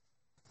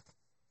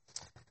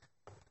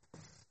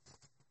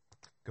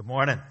Good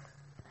morning.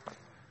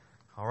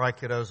 All right,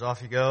 kiddos,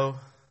 off you go.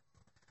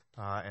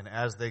 And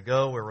as they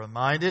go, we're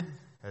reminded,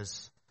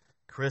 as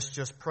Chris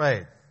just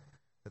prayed,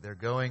 that they're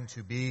going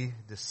to be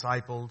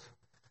discipled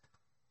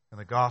in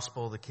the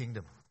gospel of the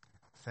kingdom.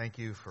 Thank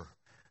you for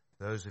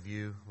those of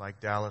you like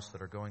Dallas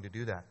that are going to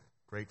do that.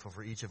 Grateful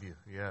for each of you.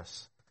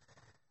 Yes.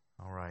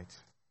 All right.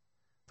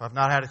 If I've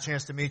not had a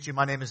chance to meet you,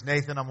 my name is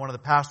Nathan. I'm one of the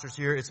pastors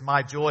here. It's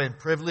my joy and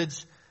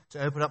privilege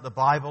to open up the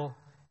Bible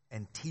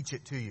and teach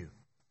it to you.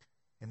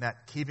 In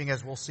that keeping,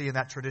 as we'll see, in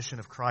that tradition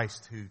of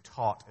Christ who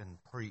taught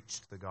and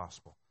preached the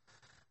gospel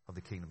of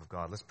the kingdom of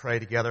God. Let's pray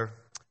together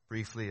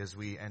briefly as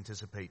we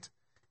anticipate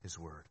His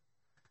word.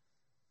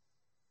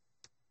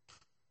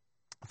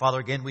 Father,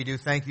 again, we do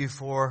thank you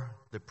for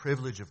the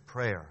privilege of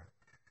prayer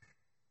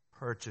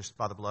purchased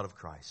by the blood of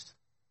Christ.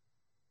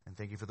 And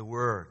thank you for the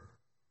word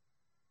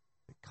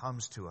that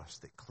comes to us,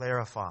 that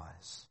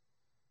clarifies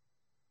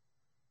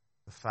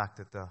the fact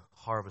that the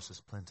harvest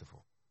is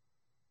plentiful,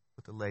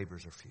 but the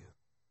labors are few.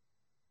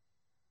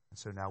 And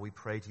so now we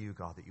pray to you,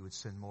 God, that you would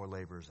send more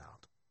laborers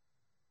out.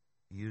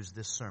 Use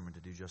this sermon to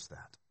do just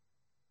that.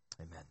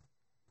 Amen.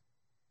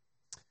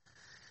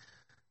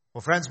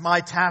 Well, friends, my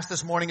task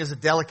this morning is a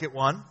delicate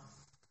one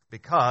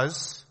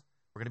because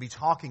we're going to be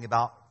talking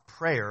about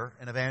prayer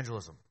and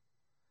evangelism.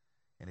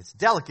 And it's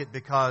delicate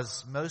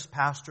because most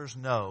pastors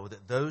know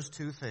that those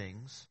two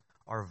things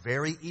are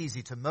very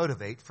easy to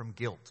motivate from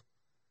guilt.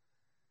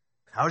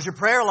 How's your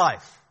prayer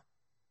life?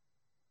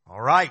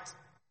 All right.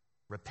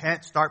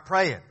 Repent, start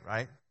praying,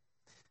 right?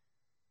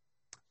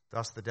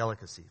 Thus the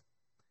delicacy.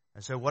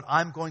 And so what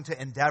I'm going to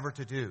endeavor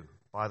to do,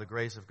 by the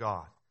grace of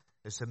God,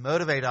 is to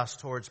motivate us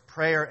towards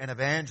prayer and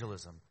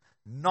evangelism,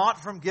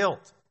 not from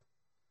guilt,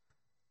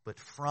 but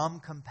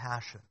from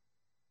compassion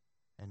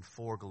and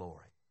for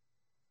glory.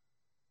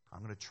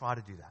 I'm going to try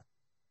to do that.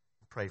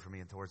 Pray for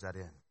me and towards that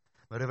end.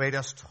 Motivate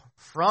us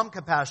from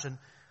compassion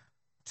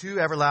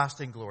to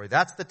everlasting glory.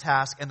 That's the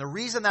task. And the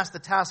reason that's the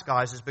task,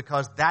 guys, is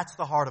because that's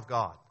the heart of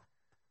God.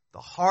 The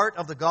heart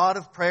of the God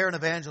of prayer and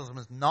evangelism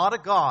is not a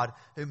God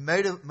who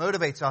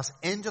motivates us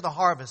into the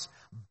harvest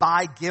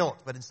by guilt,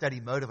 but instead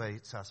He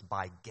motivates us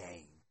by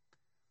gain.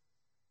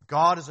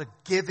 God is a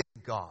giving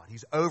God.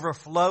 He's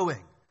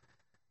overflowing.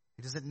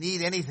 He doesn't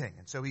need anything.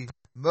 And so He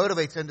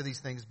motivates into these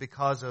things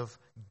because of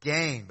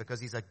gain, because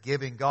He's a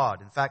giving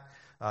God. In fact,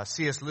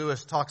 C.S.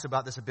 Lewis talks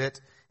about this a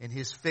bit in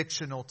his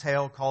fictional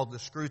tale called The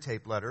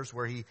Screwtape Letters,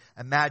 where he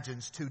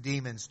imagines two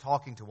demons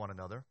talking to one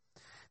another.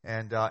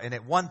 And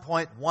at one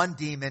point, one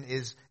demon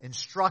is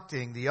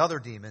instructing the other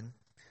demon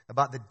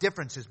about the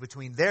differences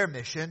between their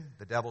mission,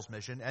 the devil's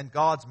mission, and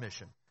God's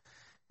mission.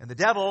 And the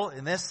devil,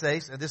 in this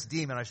case, and this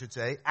demon, I should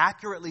say,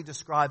 accurately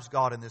describes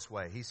God in this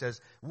way. He says,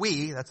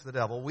 we, that's the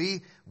devil,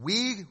 we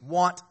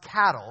want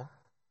cattle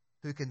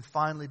who can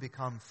finally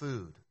become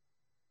food.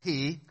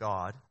 He,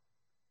 God,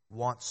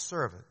 wants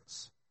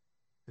servants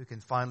who can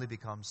finally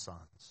become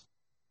sons.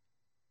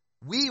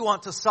 We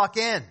want to suck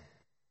in.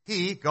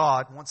 He,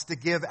 God, wants to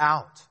give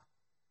out.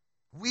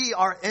 We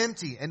are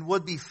empty and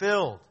would be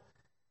filled.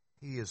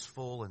 He is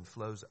full and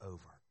flows over.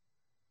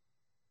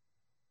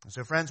 And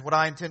so, friends, what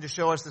I intend to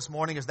show us this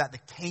morning is that the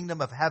kingdom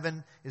of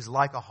heaven is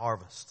like a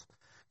harvest.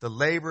 The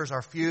laborers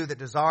are few that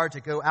desire to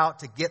go out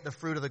to get the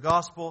fruit of the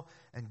gospel,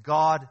 and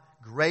God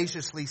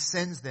graciously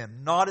sends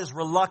them, not as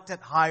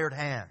reluctant hired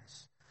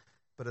hands,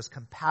 but as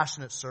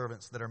compassionate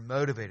servants that are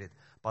motivated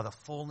by the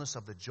fullness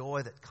of the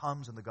joy that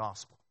comes in the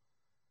gospel.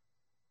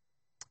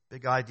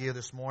 Big idea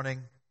this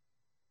morning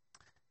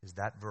is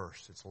that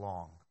verse. It's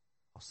long.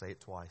 I'll say it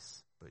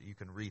twice, but you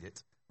can read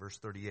it. Verse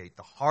 38.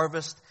 The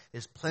harvest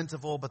is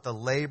plentiful, but the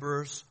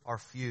laborers are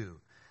few.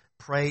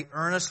 Pray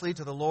earnestly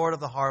to the Lord of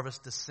the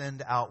harvest to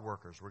send out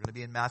workers. We're going to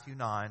be in Matthew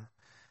 9,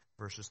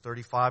 verses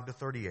 35 to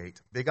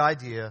 38. Big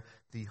idea.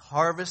 The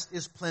harvest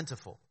is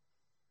plentiful,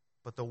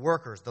 but the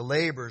workers, the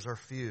laborers are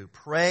few.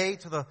 Pray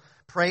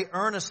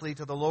earnestly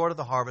to the Lord of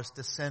the harvest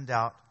to send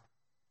out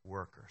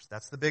workers.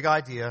 That's the big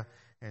idea.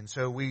 And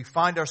so we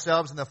find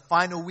ourselves in the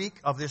final week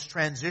of this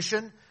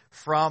transition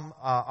from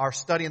our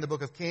study in the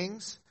book of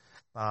Kings.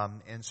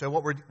 And so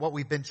what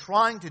we've been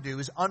trying to do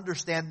is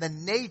understand the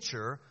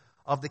nature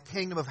of the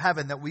kingdom of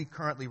heaven that we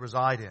currently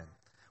reside in.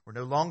 We're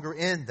no longer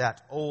in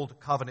that old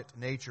covenant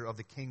nature of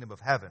the kingdom of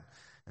heaven.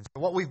 And so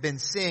what we've been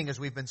seeing as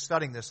we've been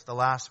studying this the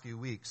last few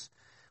weeks,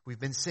 we've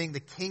been seeing the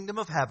kingdom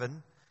of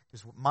heaven,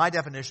 is my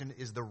definition,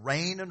 is the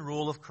reign and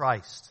rule of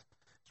Christ.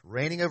 It's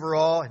reigning over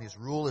all, and His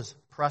rule is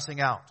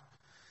pressing out.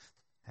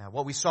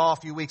 What we saw a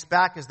few weeks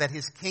back is that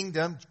His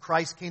kingdom,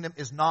 Christ's kingdom,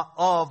 is not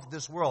of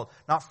this world,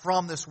 not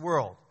from this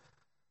world.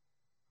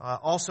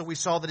 Also, we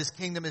saw that His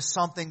kingdom is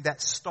something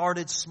that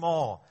started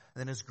small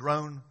and then has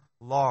grown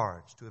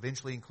large to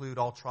eventually include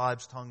all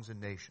tribes, tongues, and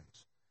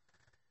nations.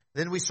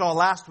 Then we saw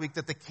last week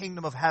that the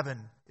kingdom of heaven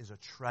is a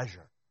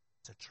treasure.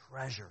 It's a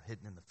treasure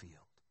hidden in the field.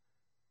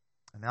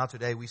 And now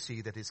today we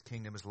see that His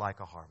kingdom is like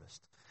a harvest.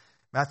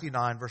 Matthew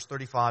 9, verse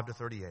 35 to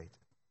 38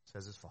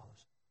 says as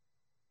follows.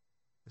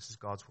 This is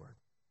God's word.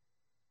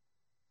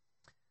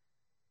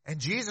 And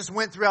Jesus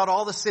went throughout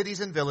all the cities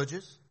and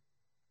villages,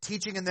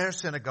 teaching in their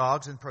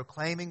synagogues and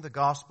proclaiming the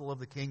gospel of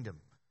the kingdom,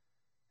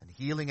 and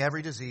healing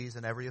every disease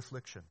and every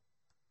affliction.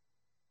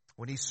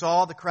 When he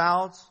saw the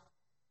crowds,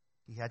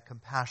 he had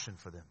compassion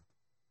for them,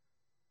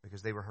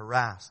 because they were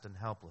harassed and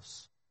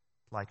helpless,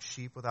 like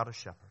sheep without a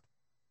shepherd.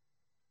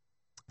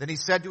 Then he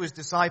said to his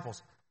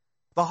disciples,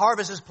 "The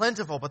harvest is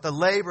plentiful, but the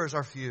laborers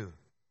are few.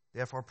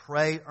 Therefore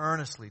pray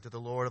earnestly to the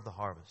Lord of the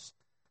harvest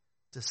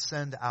to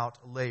send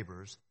out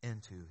laborers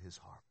into his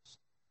harvest."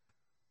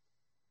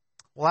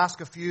 We'll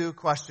ask a few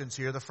questions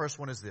here. The first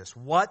one is this: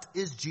 what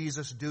is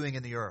Jesus doing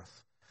in the earth?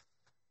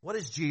 What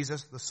is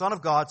Jesus, the Son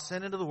of God,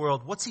 sent into the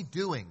world? What's he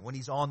doing when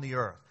he's on the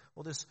earth?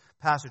 Well, this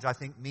passage, I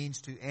think,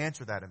 means to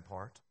answer that in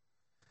part.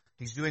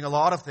 He's doing a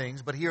lot of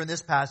things, but here in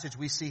this passage,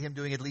 we see him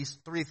doing at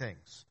least three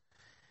things.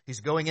 He's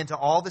going into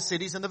all the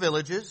cities and the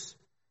villages,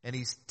 and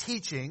he's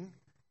teaching,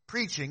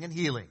 preaching, and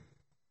healing.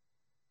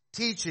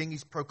 Teaching,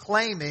 he's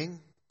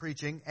proclaiming,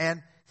 preaching,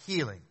 and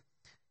healing.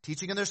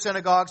 Teaching in their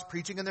synagogues,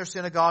 preaching in their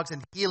synagogues,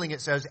 and healing,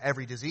 it says,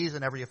 every disease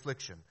and every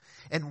affliction.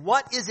 And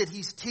what is it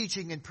he's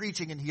teaching and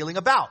preaching and healing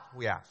about,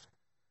 we ask?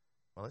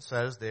 Well, it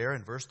says there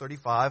in verse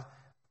 35,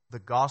 the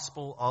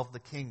gospel of the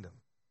kingdom.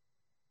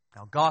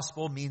 Now,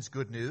 gospel means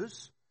good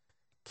news.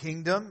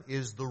 Kingdom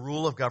is the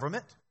rule of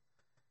government.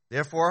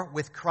 Therefore,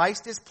 with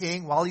Christ as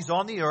king, while he's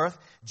on the earth,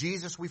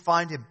 Jesus, we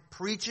find him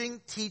preaching,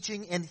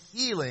 teaching, and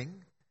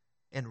healing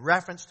in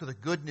reference to the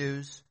good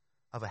news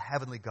of a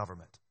heavenly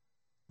government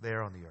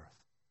there on the earth.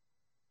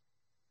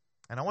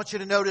 And I want you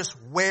to notice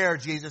where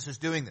Jesus is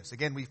doing this.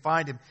 Again, we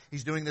find him,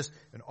 he's doing this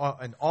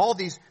in all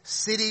these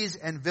cities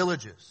and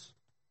villages.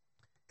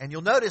 And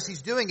you'll notice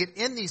he's doing it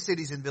in these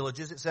cities and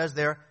villages. It says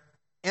there,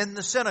 in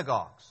the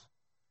synagogues.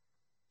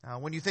 Now,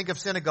 when you think of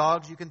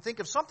synagogues, you can think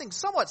of something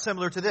somewhat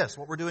similar to this,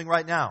 what we're doing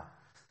right now.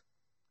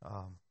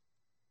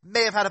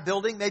 May have had a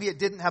building, maybe it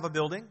didn't have a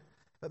building.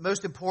 But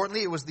most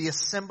importantly, it was the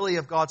assembly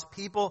of God's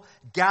people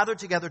gathered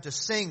together to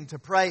sing, to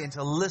pray, and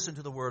to listen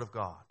to the Word of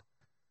God.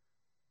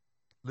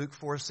 Luke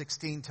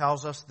 4:16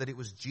 tells us that it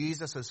was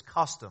Jesus'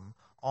 custom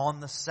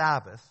on the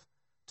Sabbath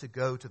to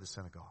go to the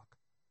synagogue.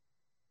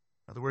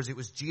 In other words, it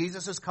was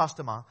Jesus'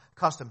 custom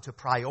to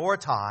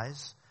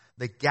prioritize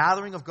the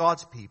gathering of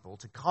God's people,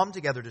 to come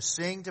together to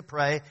sing, to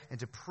pray, and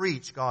to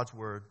preach God's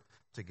Word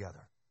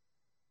together.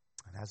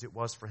 And as it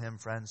was for him,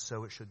 friends,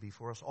 so it should be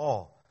for us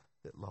all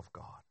that love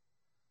God.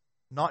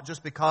 Not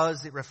just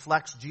because it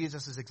reflects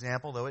Jesus'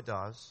 example, though it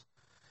does,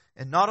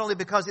 and not only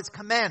because it's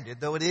commanded,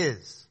 though it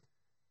is.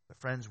 But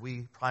friends,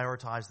 we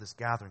prioritize this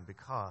gathering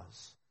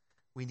because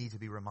we need to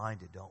be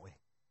reminded, don't we?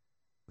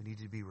 We need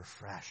to be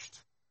refreshed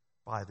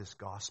by this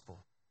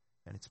gospel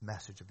and its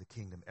message of the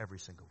kingdom every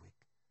single week.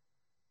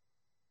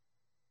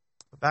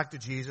 But back to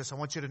Jesus, I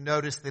want you to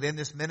notice that in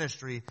this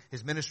ministry,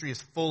 his ministry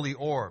is fully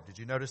orbed. Did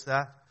you notice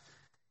that?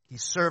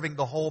 He's serving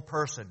the whole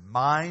person,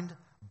 mind,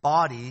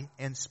 body,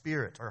 and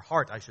spirit, or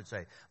heart, I should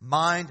say.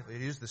 Mind,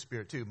 it is the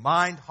spirit too.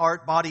 Mind,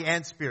 heart, body,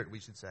 and spirit, we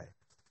should say.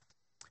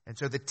 And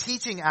so the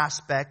teaching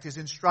aspect is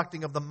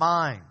instructing of the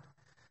mind,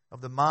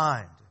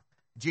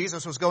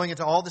 Jesus was going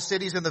into all the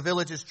cities and the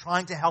villages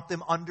trying to help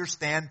them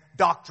understand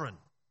doctrine.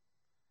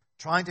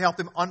 Trying to help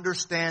them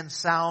understand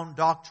sound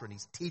doctrine.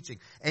 He's teaching,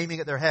 aiming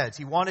at their heads.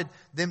 He wanted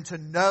them to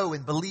know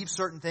and believe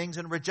certain things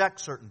and reject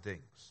certain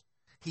things.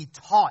 He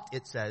taught,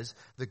 it says,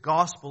 the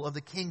gospel of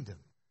the kingdom.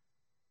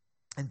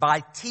 And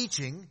by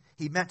teaching,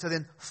 he meant to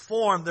then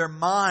form their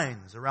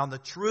minds around the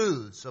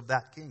truths of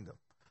that kingdom.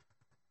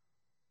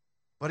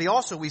 But he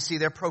also, we see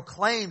there,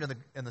 proclaimed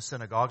in the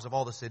synagogues of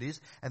all the cities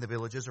and the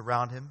villages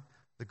around him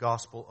the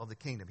gospel of the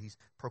kingdom. He's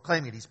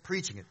proclaiming it. He's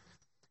preaching it.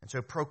 And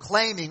so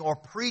proclaiming or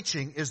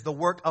preaching is the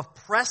work of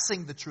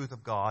pressing the truth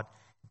of God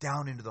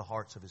down into the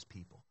hearts of his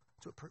people.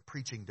 That's what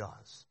preaching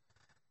does.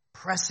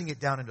 Pressing it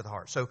down into the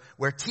heart. So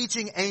where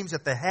teaching aims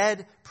at the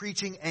head,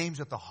 preaching aims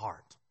at the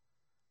heart.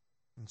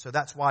 And so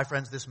that's why,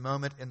 friends, this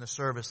moment in the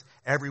service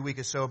every week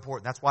is so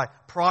important. That's why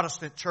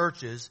Protestant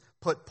churches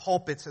put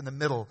pulpits in the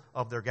middle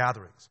of their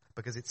gatherings,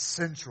 because it's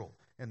central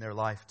in their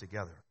life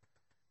together.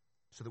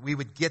 So that we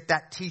would get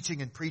that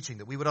teaching and preaching,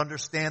 that we would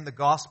understand the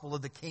gospel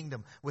of the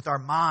kingdom with our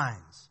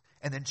minds,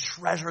 and then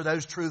treasure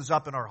those truths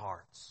up in our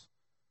hearts.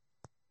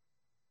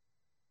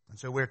 And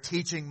so where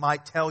teaching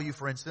might tell you,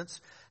 for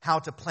instance, how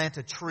to plant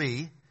a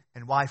tree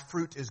and why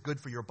fruit is good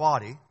for your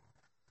body,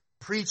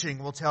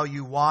 preaching will tell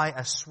you why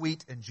a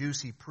sweet and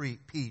juicy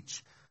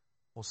peach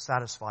will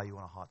satisfy you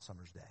on a hot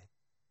summer's day.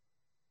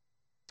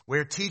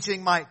 Where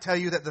teaching might tell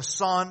you that the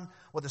sun,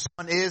 what the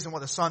sun is and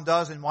what the sun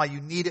does and why you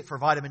need it for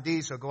vitamin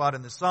D, so go out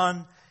in the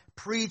sun,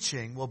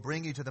 preaching will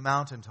bring you to the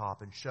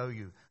mountaintop and show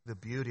you the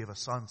beauty of a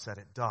sunset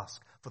at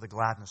dusk for the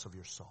gladness of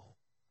your soul.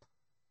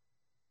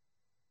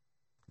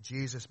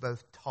 Jesus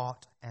both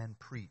taught and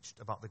preached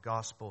about the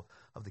gospel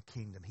of the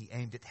kingdom. He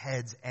aimed at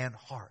heads and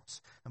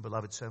hearts. And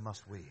beloved, so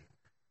must we.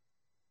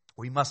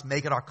 We must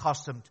make it our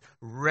custom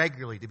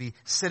regularly to be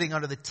sitting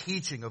under the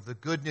teaching of the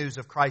good news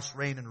of Christ's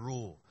reign and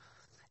rule.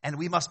 And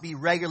we must be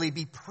regularly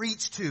be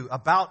preached to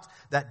about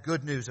that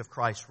good news of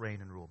Christ's reign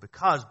and rule.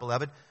 Because,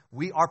 beloved,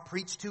 we are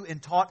preached to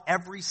and taught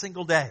every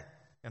single day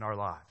in our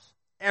lives.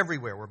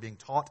 Everywhere we're being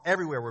taught,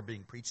 everywhere we're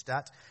being preached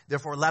at.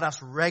 Therefore, let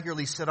us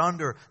regularly sit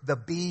under the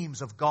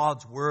beams of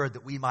God's word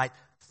that we might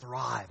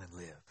thrive and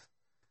live.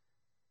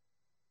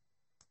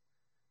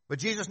 But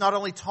Jesus not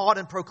only taught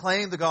and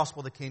proclaimed the gospel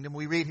of the kingdom,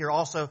 we read here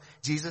also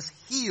Jesus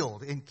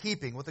healed in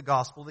keeping with the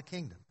gospel of the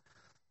kingdom.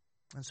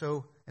 And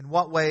so, in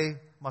what way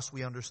must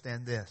we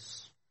understand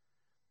this?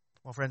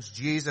 Well, friends,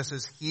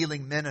 Jesus'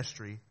 healing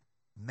ministry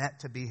meant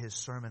to be his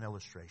sermon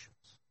illustrations.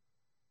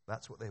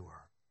 That's what they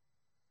were.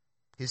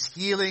 His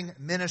healing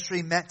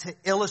ministry meant to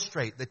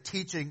illustrate the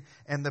teaching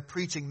and the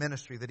preaching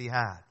ministry that he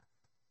had.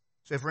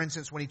 So, for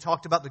instance, when he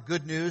talked about the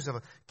good news of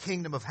a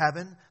kingdom of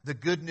heaven, the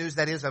good news,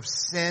 that is, of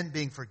sin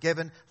being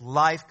forgiven,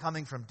 life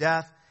coming from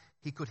death,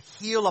 he could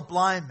heal a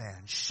blind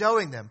man,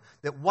 showing them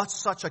that what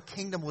such a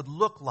kingdom would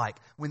look like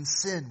when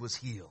sin was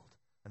healed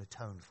and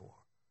atoned for.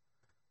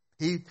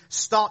 He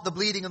stopped the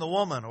bleeding of the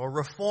woman, or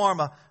reform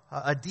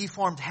a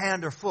deformed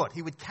hand or foot.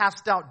 He would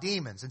cast out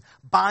demons and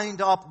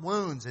bind up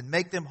wounds and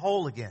make them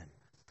whole again.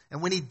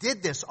 And when he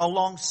did this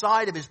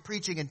alongside of his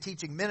preaching and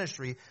teaching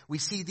ministry, we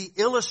see the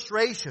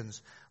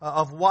illustrations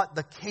of what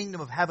the kingdom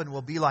of heaven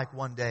will be like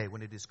one day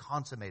when it is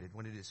consummated,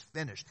 when it is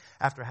finished,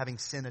 after having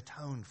sin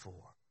atoned for.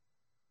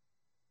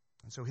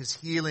 And so his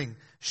healing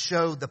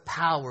showed the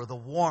power, the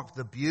warmth,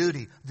 the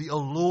beauty, the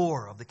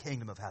allure of the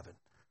kingdom of heaven.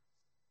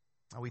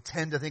 Now, we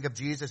tend to think of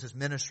Jesus'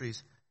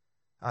 ministries,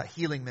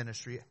 healing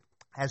ministry,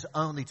 as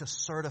only to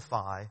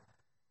certify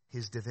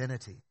his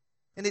divinity.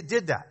 And it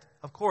did that.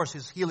 Of course,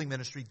 his healing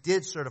ministry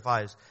did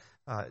certify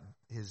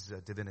his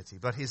divinity.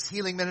 But his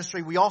healing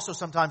ministry, we also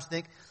sometimes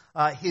think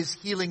his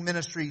healing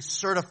ministry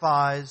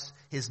certifies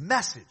his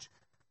message.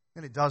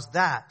 And it does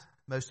that,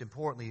 most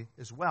importantly,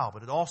 as well.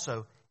 But it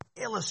also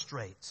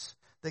illustrates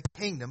the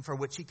kingdom for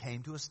which he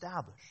came to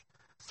establish.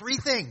 Three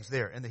things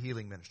there in the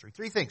healing ministry.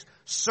 Three things.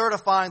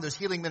 Certifying this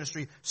healing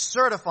ministry,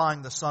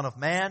 certifying the Son of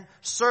Man,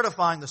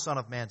 certifying the Son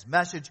of Man's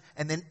message,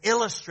 and then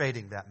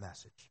illustrating that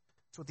message.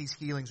 That's what these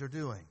healings are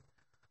doing.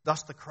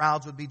 Thus the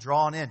crowds would be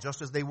drawn in,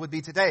 just as they would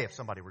be today if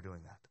somebody were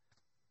doing that.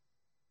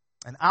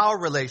 And our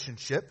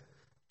relationship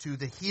to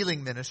the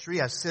healing ministry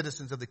as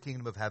citizens of the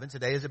kingdom of heaven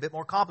today is a bit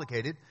more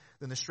complicated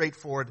than the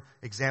straightforward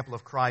example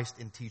of Christ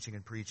in teaching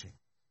and preaching.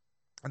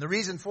 And the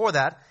reason for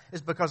that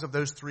is because of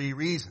those three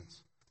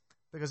reasons.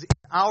 Because in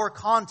our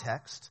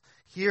context,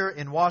 here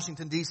in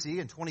Washington, D.C.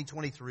 in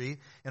 2023,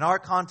 in our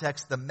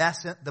context, the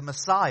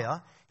Messiah,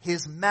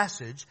 his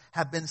message,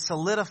 have been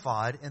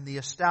solidified in the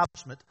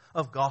establishment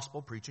of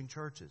gospel-preaching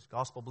churches.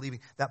 Gospel-believing,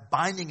 that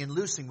binding and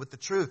loosing with the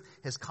truth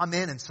has come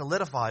in and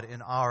solidified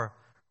in our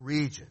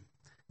region.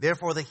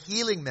 Therefore, the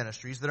healing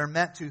ministries that are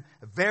meant to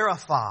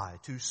verify,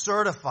 to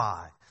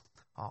certify,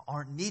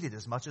 aren't needed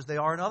as much as they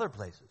are in other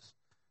places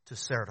to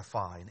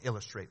certify and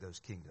illustrate those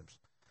kingdoms.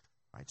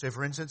 Right? So,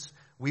 for instance,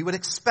 we would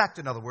expect,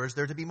 in other words,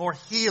 there to be more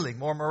healing,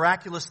 more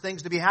miraculous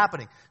things to be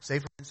happening. Say,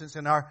 for instance,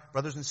 in our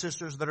brothers and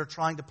sisters that are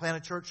trying to plant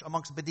a church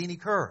amongst Badini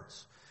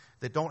Kurds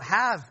that don't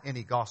have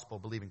any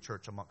gospel-believing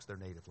church amongst their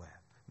native land,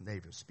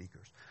 native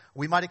speakers.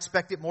 We might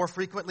expect it more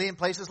frequently in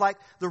places like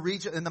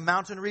in the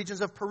mountain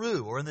regions of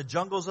Peru, or in the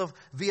jungles of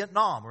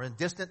Vietnam, or in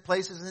distant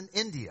places in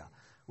India,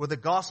 where the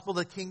gospel of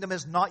the kingdom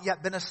has not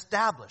yet been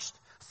established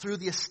through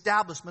the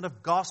establishment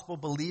of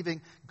gospel-believing,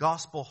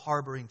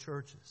 gospel-harboring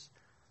churches.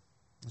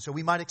 And so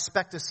we might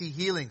expect to see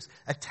healings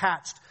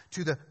attached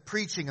to the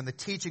preaching and the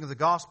teaching of the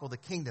gospel of the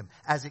kingdom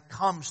as it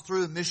comes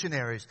through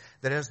missionaries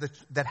that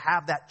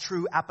have that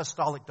true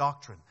apostolic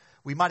doctrine.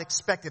 We might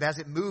expect it as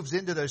it moves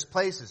into those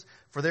places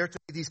for there to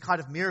be these kind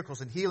of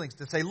miracles and healings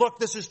to say, look,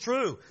 this is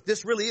true.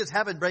 This really is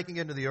heaven breaking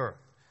into the earth.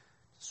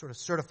 To sort of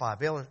certify,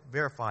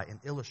 verify,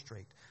 and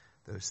illustrate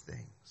those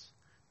things.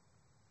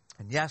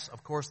 And yes,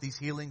 of course, these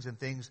healings and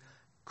things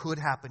could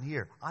happen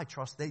here. I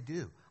trust they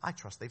do. I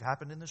trust they've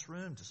happened in this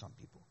room to some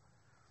people.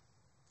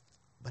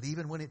 But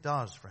even when it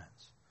does,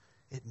 friends,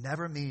 it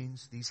never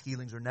means, these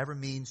healings are never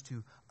means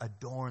to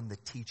adorn the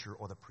teacher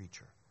or the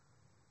preacher.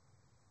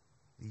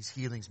 These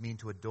healings mean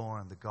to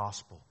adorn the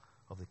gospel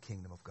of the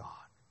kingdom of God.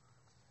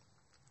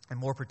 And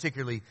more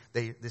particularly,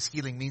 this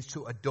healing means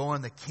to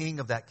adorn the king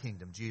of that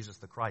kingdom, Jesus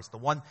the Christ, the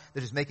one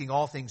that is making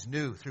all things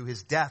new through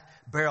his death,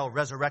 burial,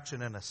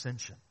 resurrection, and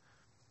ascension.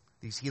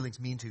 These healings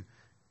mean to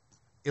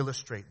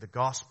illustrate the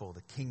gospel,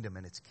 the kingdom,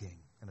 and its king,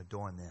 and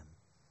adorn them.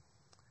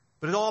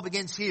 But it all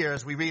begins here,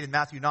 as we read in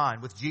Matthew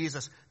 9, with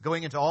Jesus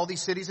going into all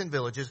these cities and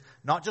villages,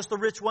 not just the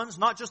rich ones,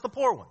 not just the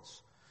poor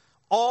ones.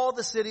 All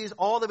the cities,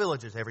 all the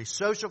villages, every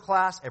social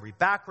class, every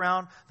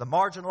background, the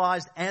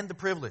marginalized and the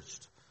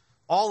privileged.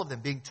 All of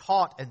them being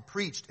taught and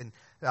preached and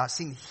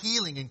seeing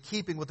healing in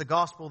keeping with the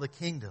gospel of the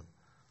kingdom.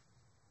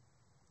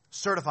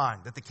 Certifying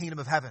that the kingdom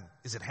of heaven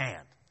is at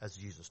hand, as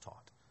Jesus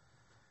taught.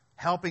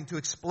 Helping to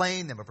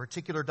explain them a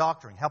particular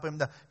doctrine, helping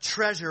them to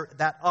treasure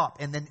that up,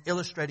 and then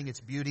illustrating its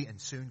beauty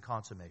and soon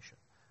consummation.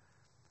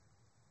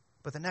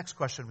 But the next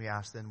question we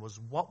asked then was,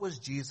 what was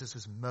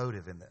Jesus'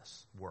 motive in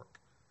this work?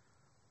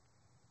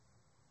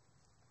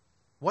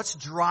 What's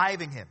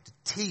driving him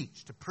to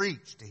teach, to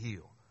preach, to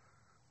heal?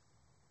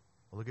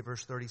 Well, look at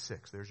verse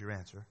 36. There's your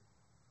answer.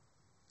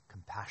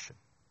 Compassion.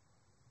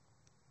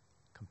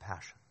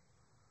 compassion.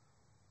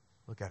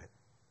 Look at it.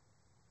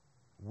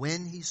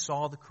 When he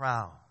saw the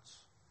crowds,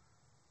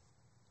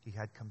 he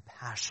had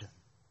compassion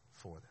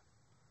for them.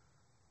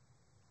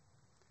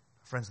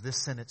 Friends, this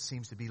sentence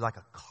seems to be like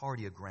a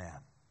cardiogram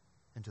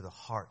into the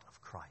heart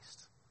of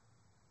Christ.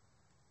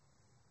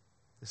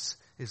 This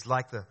is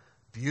like the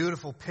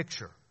beautiful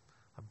picture,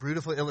 a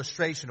beautiful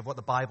illustration of what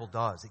the Bible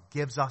does. It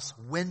gives us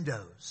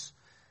windows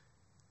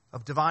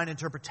of divine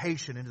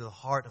interpretation into the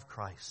heart of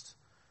Christ.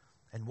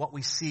 And what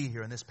we see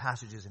here in this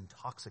passage is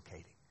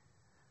intoxicating.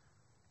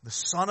 The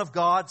Son of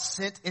God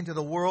sent into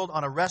the world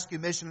on a rescue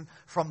mission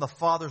from the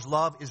Father's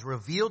love is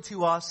revealed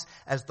to us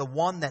as the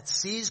one that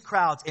sees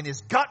crowds, and his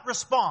gut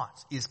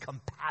response is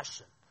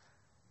compassion,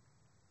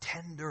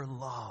 tender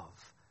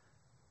love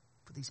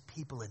for these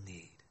people in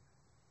need.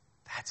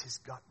 That's his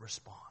gut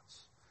response.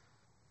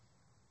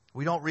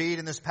 We don't read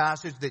in this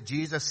passage that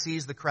Jesus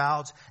sees the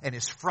crowds and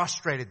is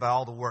frustrated by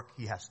all the work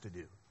he has to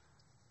do.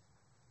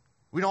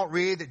 We don't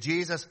read that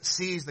Jesus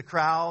sees the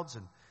crowds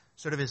and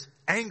sort of is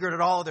angered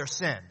at all of their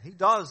sin. He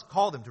does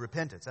call them to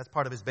repentance. That's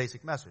part of his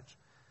basic message.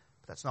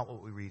 But that's not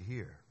what we read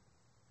here.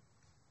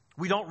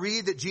 We don't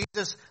read that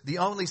Jesus, the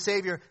only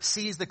Savior,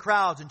 sees the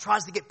crowds and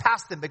tries to get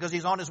past them because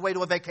he's on his way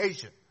to a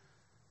vacation.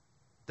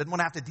 Doesn't want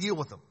to have to deal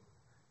with them.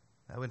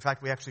 In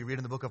fact, we actually read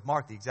in the book of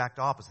Mark the exact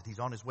opposite. He's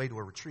on his way to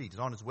a retreat. He's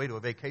on his way to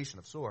a vacation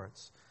of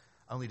sorts,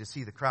 only to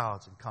see the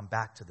crowds and come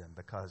back to them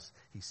because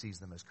he sees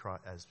them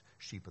as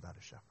sheep without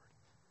a shepherd.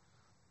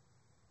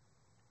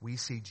 We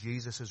see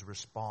Jesus'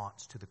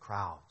 response to the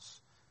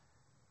crowds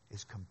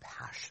is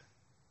compassion.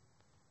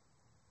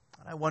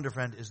 And I wonder,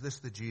 friend, is this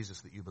the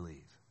Jesus that you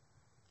believe?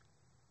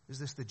 Is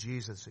this the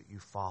Jesus that you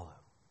follow?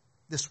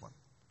 This one,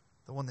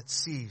 the one that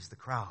sees the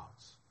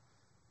crowds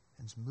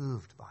and is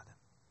moved by them.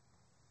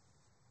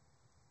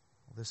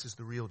 Well, this is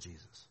the real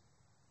Jesus,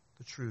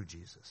 the true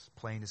Jesus,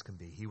 plain as can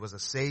be. He was a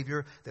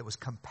Savior that was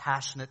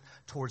compassionate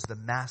towards the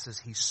masses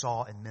he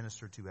saw and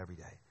ministered to every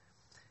day.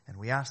 And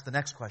we ask the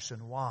next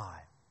question, why?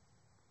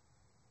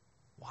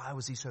 Why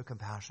was he so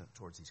compassionate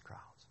towards these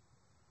crowds?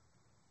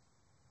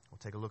 We'll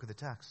take a look at the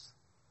text.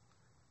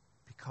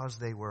 Because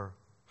they were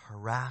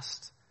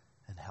harassed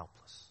and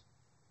helpless.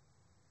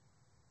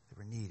 They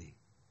were needy,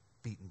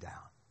 beaten down.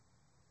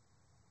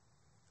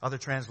 Other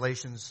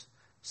translations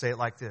say it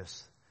like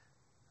this.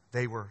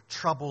 They were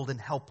troubled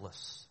and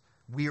helpless,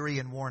 weary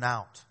and worn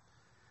out,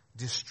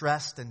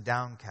 distressed and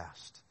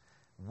downcast,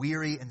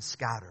 weary and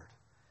scattered,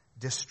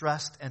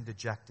 distressed and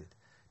dejected,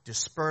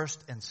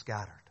 dispersed and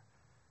scattered.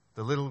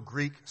 The little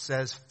Greek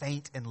says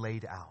faint and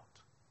laid out.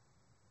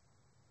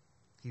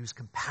 He was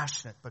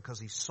compassionate because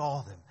he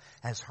saw them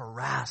as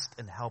harassed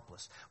and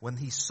helpless. When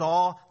he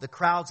saw the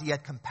crowds, he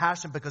had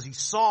compassion because he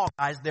saw,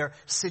 guys, their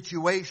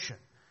situation.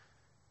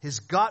 His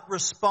gut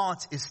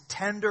response is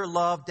tender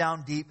love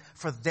down deep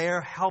for their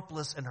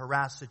helpless and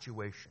harassed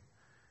situation.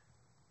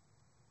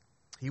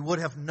 He would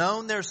have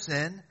known their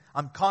sin.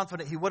 I'm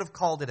confident he would have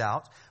called it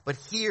out. But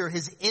here,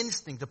 his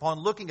instinct upon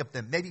looking at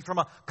them, maybe from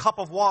a cup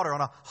of water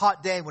on a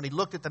hot day when he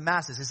looked at the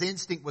masses, his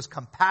instinct was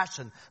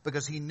compassion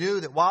because he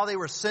knew that while they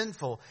were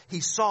sinful, he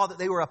saw that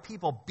they were a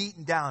people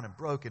beaten down and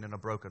broken in a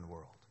broken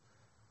world.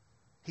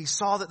 He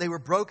saw that they were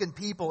broken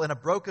people in a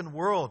broken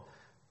world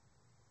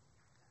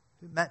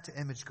who meant to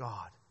image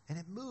God. And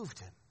it moved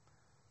him.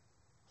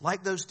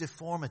 Like those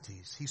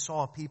deformities, he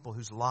saw a people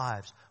whose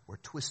lives were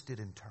twisted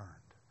and turned.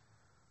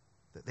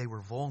 That they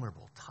were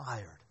vulnerable,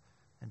 tired,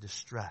 and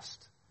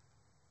distressed.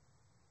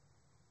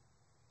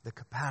 The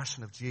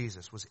compassion of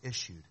Jesus was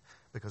issued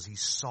because he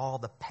saw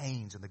the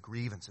pains and the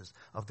grievances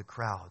of the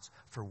crowds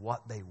for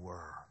what they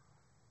were.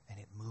 And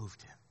it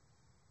moved him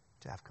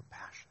to have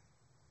compassion.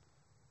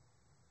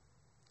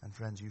 And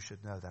friends, you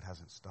should know that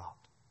hasn't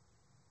stopped.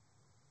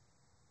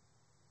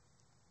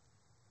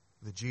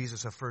 The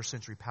Jesus of first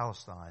century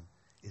Palestine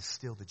is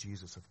still the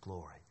Jesus of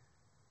glory.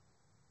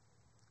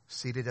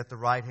 Seated at the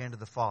right hand of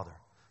the Father,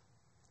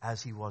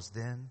 as he was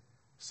then,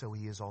 so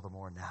he is all the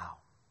more now.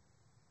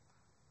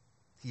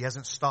 He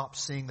hasn't stopped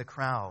seeing the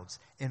crowds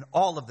in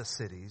all of the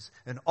cities,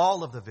 in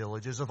all of the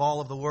villages of all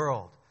of the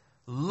world,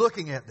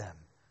 looking at them,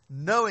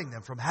 knowing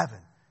them from heaven,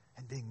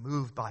 and being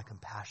moved by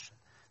compassion.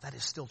 That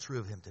is still true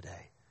of him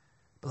today.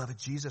 Beloved,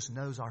 Jesus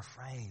knows our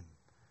frame.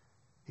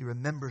 He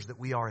remembers that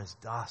we are as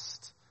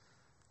dust.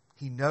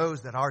 He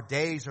knows that our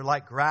days are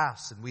like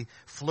grass and we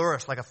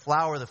flourish like a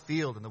flower of the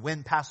field and the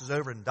wind passes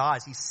over and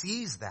dies. He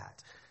sees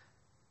that.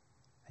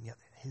 And yet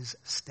his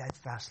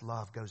steadfast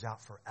love goes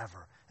out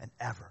forever and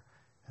ever.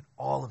 And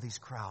all of these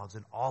crowds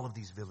and all of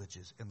these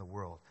villages in the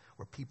world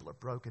where people are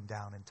broken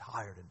down and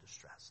tired and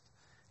distressed,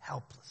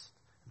 helpless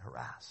and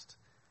harassed.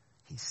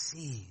 He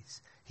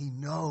sees, he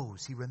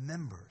knows, he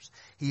remembers.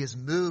 He is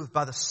moved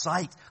by the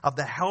sight of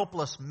the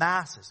helpless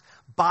masses,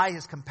 by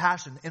his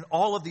compassion in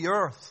all of the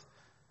earth.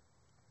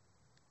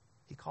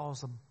 He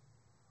calls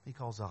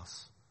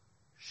us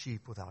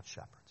sheep without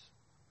shepherds.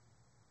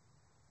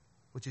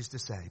 Which is to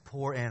say,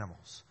 poor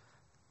animals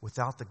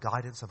without the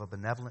guidance of a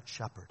benevolent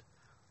shepherd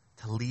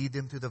to lead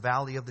them through the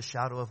valley of the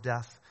shadow of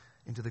death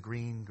into the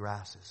green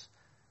grasses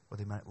where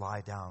they might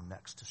lie down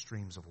next to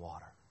streams of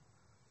water.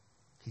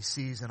 He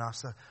sees in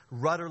us a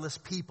rudderless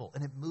people,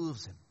 and it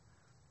moves him.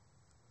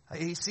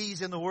 He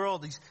sees in the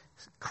world these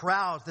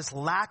crowds, this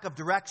lack of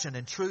direction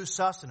and true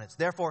sustenance,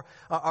 therefore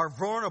are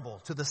vulnerable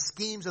to the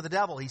schemes of the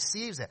devil. He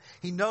sees it.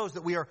 He knows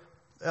that we are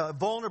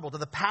vulnerable to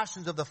the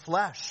passions of the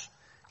flesh.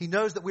 He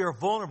knows that we are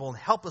vulnerable and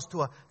helpless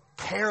to a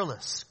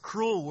careless,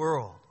 cruel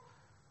world.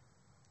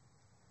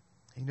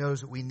 He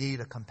knows that we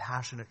need a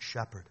compassionate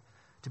shepherd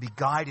to be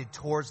guided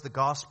towards the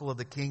gospel of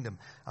the kingdom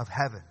of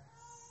heaven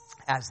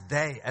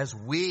as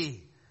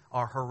we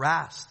are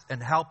harassed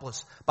and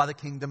helpless by the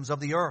kingdoms of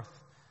the earth.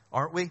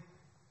 Aren't we?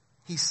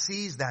 He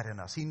sees that in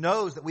us. He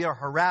knows that we are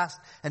harassed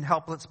and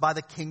helpless by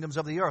the kingdoms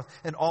of the earth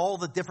and all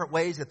the different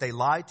ways that they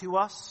lie to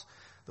us,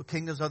 the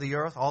kingdoms of the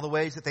earth, all the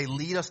ways that they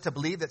lead us to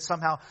believe that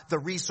somehow the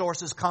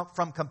resources come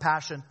from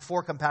compassion,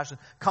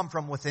 come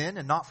from within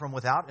and not from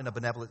without in a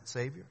benevolent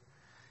Savior.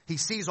 He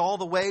sees all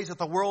the ways that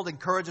the world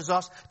encourages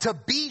us to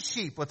be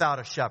sheep without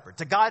a shepherd,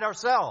 to guide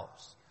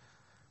ourselves,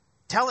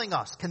 telling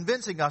us,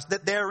 convincing us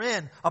that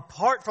therein,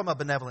 apart from a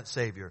benevolent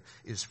Savior,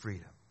 is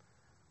freedom.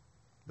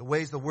 The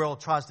ways the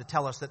world tries to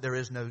tell us that there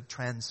is no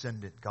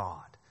transcendent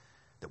God,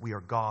 that we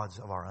are gods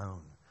of our own,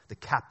 the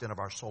captain of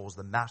our souls,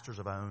 the masters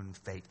of our own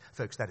fate.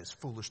 Folks, that is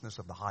foolishness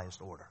of the highest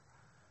order.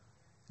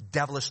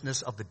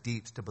 Devilishness of the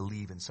deeps to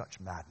believe in such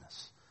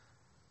madness.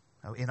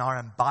 Now, in our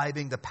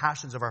imbibing the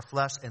passions of our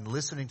flesh and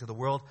listening to the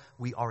world,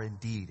 we are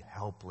indeed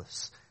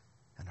helpless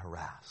and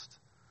harassed.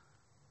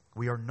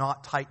 We are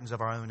not titans of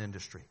our own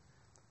industry.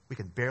 We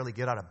can barely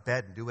get out of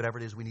bed and do whatever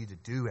it is we need to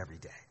do every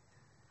day,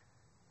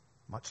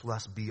 much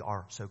less be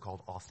our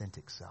so-called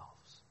authentic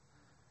selves.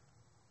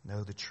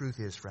 No, the truth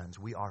is, friends,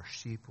 we are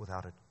sheep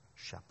without a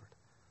shepherd,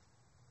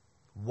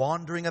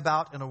 wandering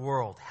about in a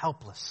world,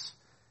 helpless,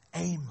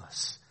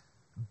 aimless,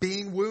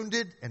 being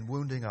wounded and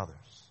wounding others.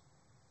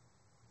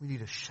 We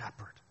need a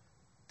shepherd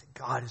to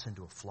guide us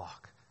into a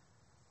flock,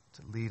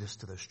 to lead us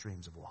to those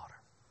streams of water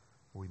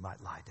where we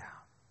might lie down.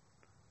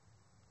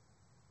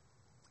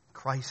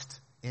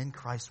 In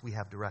Christ we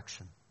have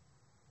direction.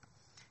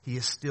 He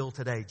is still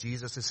today,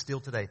 Jesus is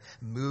still today,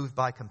 moved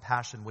by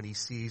compassion when he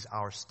sees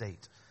our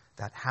state.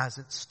 That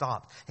hasn't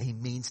stopped. And he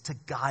means to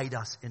guide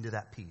us into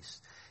that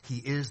peace. He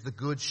is the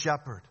good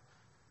shepherd,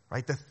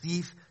 right? The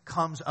thief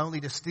comes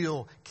only to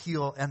steal,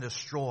 kill, and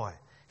destroy.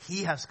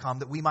 He has come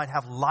that we might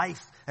have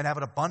life and have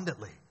it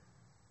abundantly.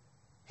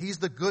 He's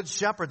the good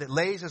shepherd that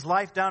lays his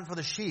life down for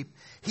the sheep.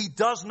 He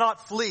does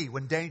not flee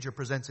when danger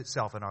presents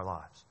itself in our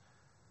lives.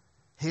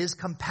 His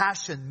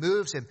compassion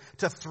moves him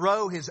to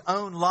throw his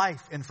own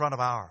life in front of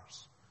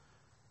ours.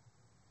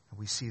 And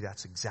we see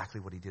that's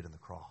exactly what he did on the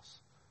cross,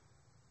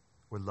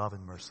 where love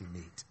and mercy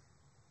meet.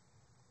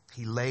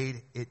 He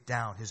laid it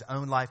down, his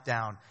own life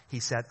down, he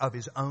said, of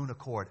his own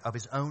accord, of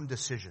his own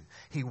decision.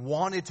 He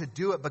wanted to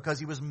do it because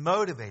he was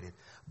motivated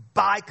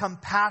by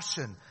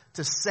compassion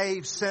to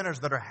save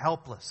sinners that are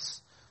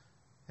helpless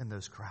in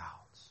those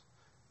crowds.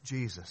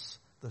 Jesus,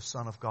 the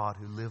Son of God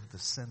who lived the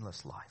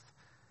sinless life,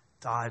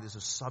 died as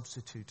a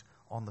substitute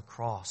on the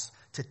cross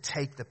to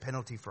take the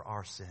penalty for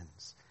our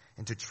sins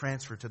and to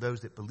transfer to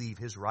those that believe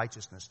his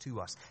righteousness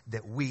to us,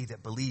 that we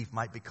that believe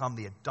might become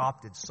the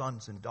adopted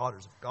sons and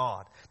daughters of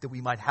God, that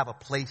we might have a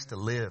place to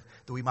live,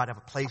 that we might have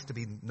a place to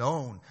be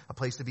known, a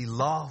place to be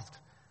loved,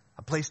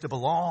 a place to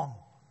belong,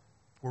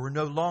 where we're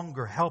no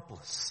longer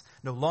helpless,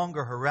 no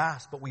longer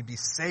harassed, but we be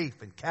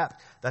safe and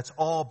kept. That's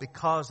all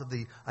because of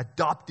the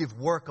adoptive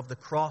work of the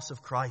cross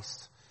of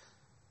Christ.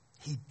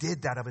 He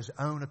did that of his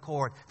own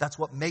accord. That's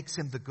what makes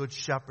him the good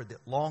shepherd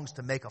that longs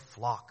to make a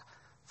flock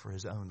for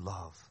his own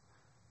love.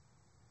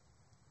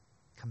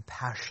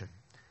 Compassion.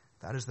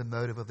 That is the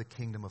motive of the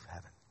kingdom of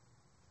heaven.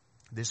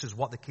 This is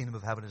what the kingdom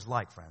of heaven is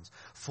like, friends.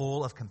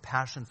 Full of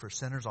compassion for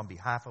sinners on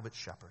behalf of its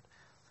shepherd.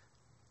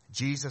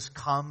 Jesus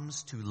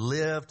comes to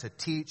live, to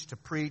teach, to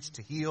preach,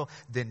 to heal,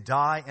 then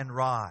die and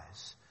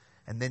rise.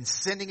 And then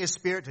sending his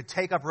Spirit to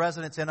take up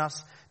residence in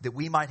us that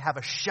we might have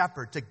a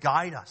shepherd to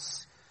guide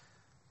us,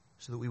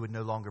 so that we would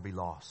no longer be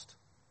lost.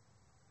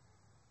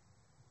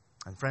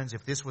 And friends,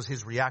 if this was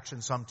his reaction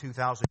some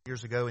 2,000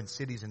 years ago in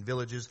cities and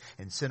villages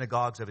and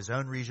synagogues of his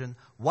own region,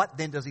 what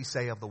then does he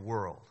say of the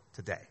world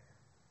today?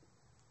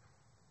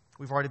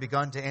 We've already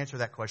begun to answer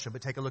that question,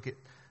 but take a look at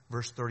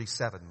verse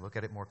 37. Look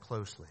at it more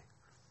closely.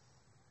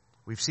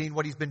 We've seen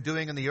what he's been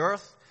doing in the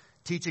earth,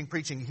 teaching,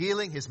 preaching,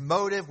 healing. His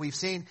motive, we've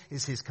seen,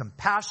 is his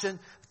compassion.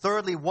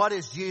 Thirdly, what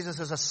is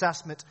Jesus'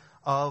 assessment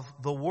of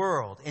the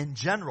world in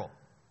general?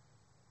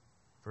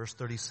 Verse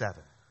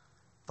 37,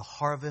 the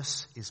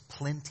harvest is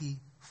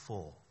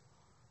plentiful,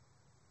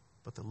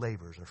 but the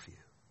laborers are few.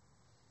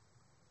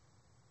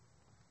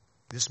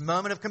 This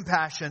moment of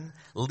compassion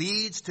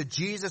leads to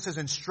Jesus'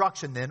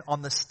 instruction then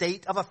on the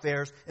state of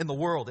affairs in the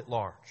world at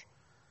large.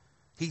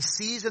 He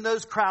sees in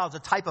those crowds a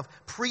type of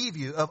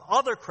preview of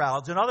other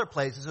crowds in other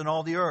places in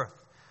all the earth.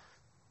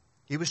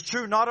 It was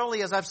true not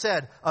only, as I've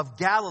said, of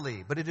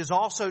Galilee, but it is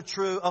also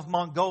true of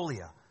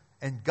Mongolia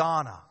and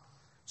Ghana.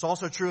 It's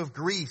also true of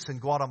Greece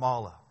and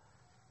Guatemala.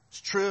 It's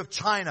true of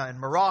China and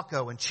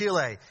Morocco and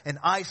Chile and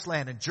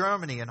Iceland and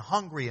Germany and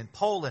Hungary and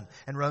Poland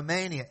and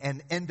Romania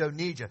and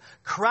Indonesia.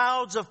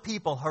 Crowds of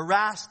people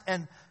harassed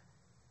and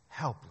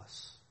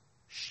helpless,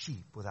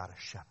 sheep without a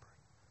shepherd.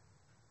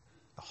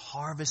 The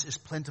harvest is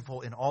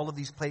plentiful in all of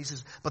these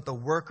places, but the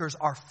workers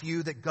are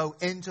few that go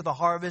into the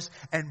harvest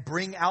and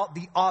bring out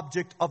the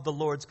object of the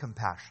Lord's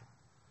compassion.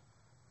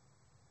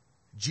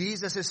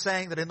 Jesus is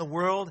saying that in the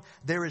world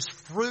there is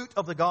fruit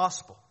of the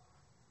gospel.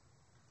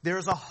 There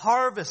is a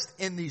harvest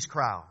in these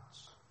crowds.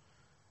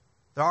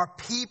 There are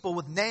people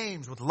with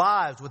names, with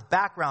lives, with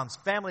backgrounds,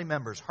 family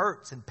members,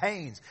 hurts and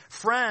pains,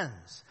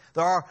 friends.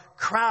 There are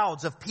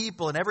crowds of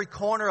people in every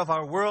corner of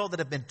our world that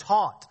have been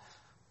taught.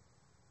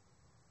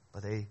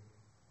 But they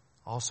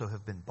also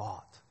have been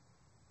bought,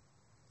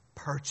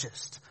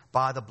 purchased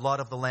by the blood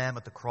of the Lamb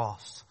at the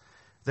cross.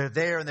 They're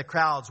there in the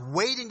crowds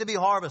waiting to be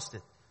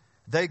harvested.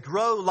 They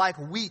grow like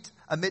wheat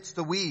amidst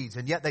the weeds,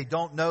 and yet they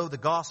don't know the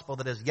gospel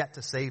that has yet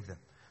to save them.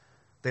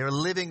 They are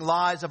living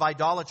lives of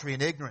idolatry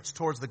and ignorance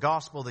towards the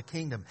gospel of the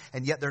kingdom,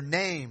 and yet their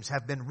names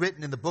have been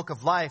written in the book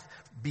of life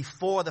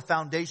before the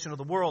foundation of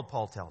the world,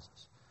 Paul tells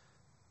us.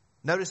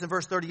 Notice in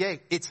verse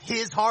 38, it's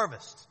his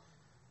harvest.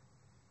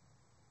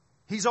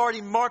 He's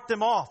already marked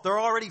them off. They're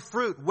already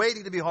fruit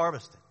waiting to be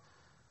harvested.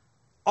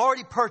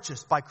 Already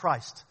purchased by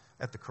Christ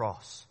at the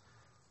cross.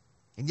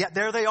 And yet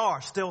there they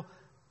are, still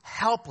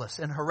helpless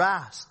and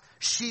harassed.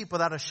 Sheep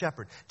without a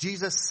shepherd.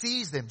 Jesus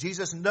sees them.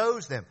 Jesus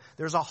knows them.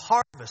 There's a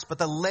harvest, but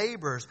the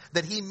laborers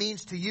that he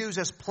means to use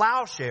as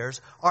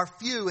plowshares are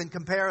few in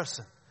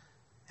comparison.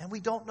 And we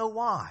don't know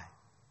why.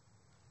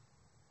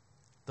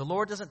 The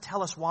Lord doesn't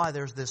tell us why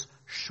there's this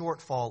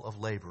shortfall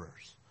of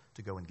laborers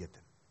to go and get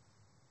them.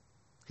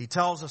 He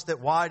tells us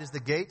that wide is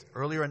the gate,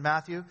 earlier in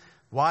Matthew,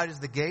 wide is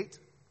the gate,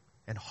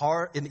 and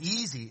hard and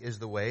easy is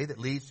the way that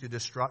leads to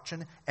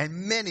destruction,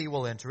 and many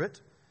will enter it.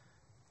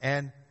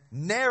 And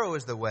narrow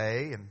is the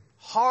way, and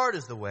hard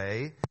is the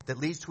way that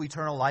leads to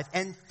eternal life,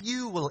 and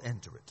few will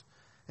enter it.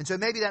 And so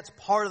maybe that's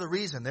part of the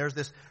reason there's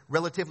this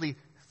relatively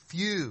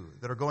few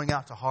that are going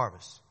out to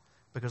harvest,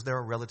 because there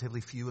are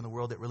relatively few in the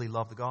world that really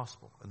love the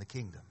gospel and the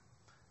kingdom.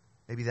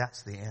 Maybe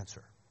that's the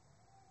answer.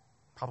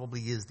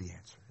 Probably is the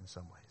answer in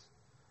some ways.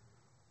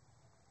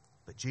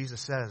 But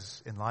Jesus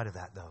says, in light of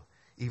that though,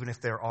 even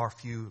if there are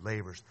few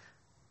laborers,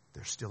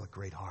 there's still a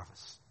great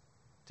harvest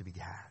to be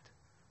had.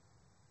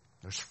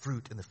 There's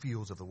fruit in the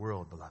fields of the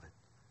world, beloved.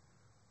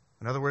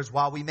 In other words,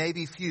 while we may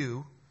be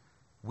few,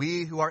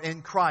 we who are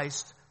in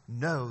Christ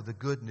know the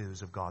good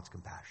news of God's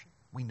compassion.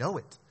 We know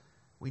it.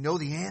 We know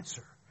the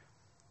answer.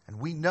 And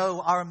we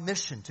know our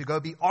mission to go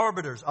be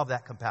arbiters of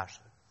that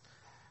compassion.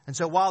 And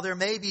so while there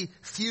may be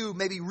few,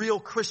 maybe real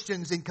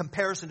Christians in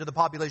comparison to the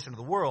population of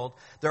the world,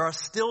 there are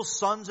still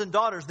sons and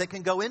daughters that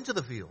can go into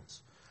the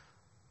fields.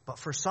 But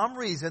for some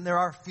reason, there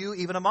are few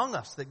even among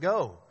us that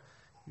go.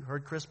 You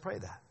heard Chris pray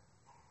that.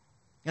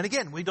 And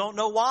again, we don't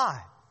know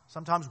why.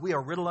 Sometimes we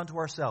are riddled unto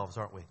ourselves,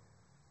 aren't we?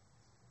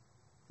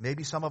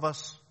 Maybe some of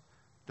us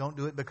don't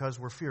do it because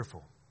we're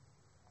fearful.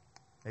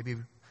 Maybe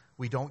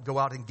we don't go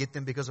out and get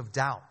them because of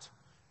doubt.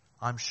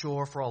 I'm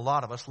sure for a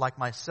lot of us, like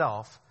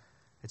myself,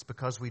 it's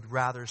because we'd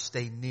rather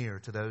stay near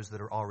to those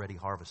that are already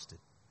harvested.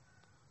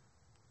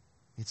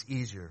 It's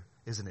easier,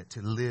 isn't it,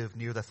 to live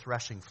near the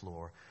threshing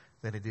floor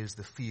than it is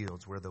the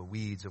fields where the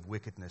weeds of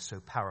wickedness so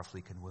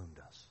powerfully can wound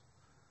us.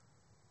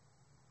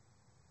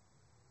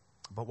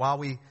 But while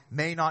we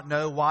may not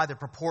know why the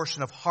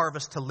proportion of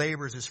harvest to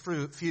laborers is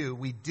few,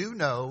 we do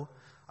know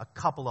a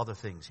couple other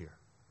things here.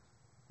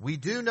 We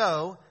do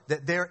know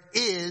that there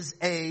is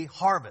a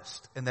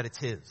harvest and that it's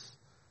his.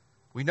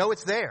 We know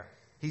it's there.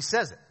 He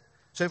says it.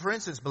 So for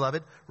instance,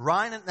 beloved,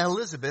 Ryan and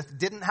Elizabeth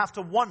didn't have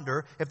to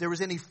wonder if there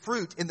was any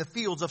fruit in the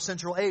fields of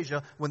Central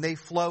Asia when they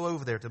flow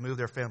over there to move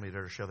their family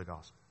there to share the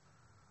gospel.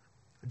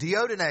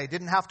 Diodene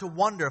didn't have to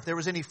wonder if there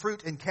was any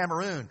fruit in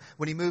Cameroon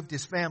when he moved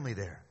his family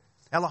there.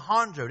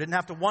 Alejandro didn't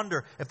have to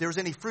wonder if there was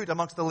any fruit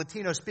amongst the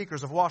Latino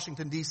speakers of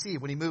Washington, D.C.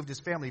 when he moved his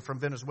family from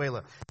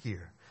Venezuela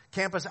here.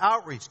 Campus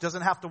Outreach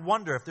doesn't have to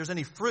wonder if there's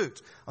any fruit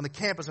on the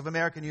campus of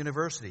American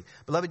University.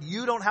 Beloved,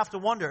 you don't have to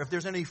wonder if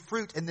there's any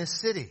fruit in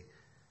this city,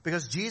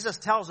 because Jesus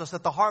tells us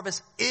that the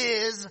harvest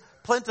is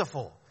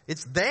plentiful.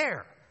 It's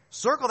there.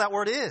 Circle that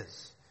word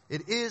is.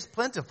 It is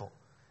plentiful.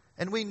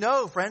 And we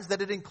know, friends,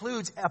 that it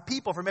includes a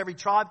people from every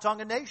tribe,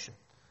 tongue, and nation.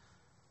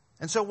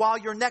 And so while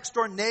your next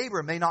door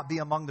neighbor may not be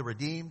among the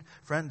redeemed,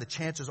 friend, the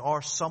chances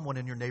are someone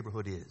in your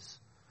neighborhood is.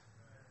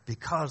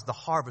 Because the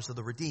harvest of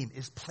the redeemed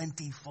is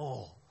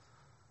plentiful.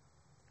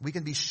 We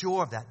can be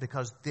sure of that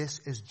because this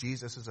is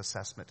Jesus'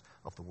 assessment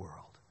of the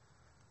world.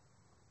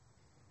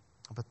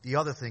 But the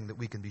other thing that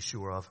we can be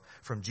sure of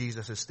from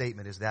Jesus'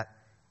 statement is that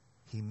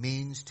he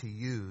means to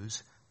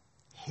use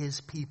his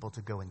people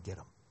to go and get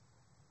them.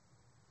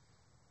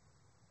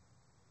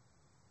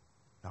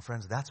 Now,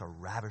 friends, that's a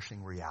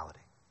ravishing reality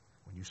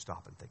when you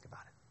stop and think about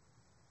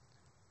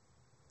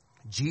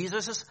it.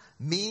 Jesus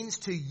means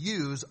to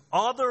use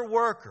other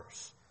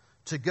workers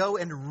to go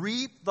and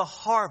reap the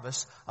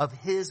harvest of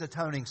his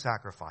atoning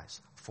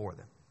sacrifice for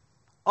them.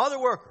 Other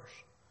workers.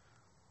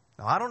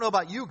 Now, I don't know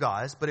about you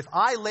guys, but if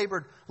I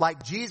labored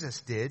like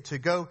Jesus did to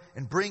go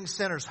and bring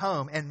sinners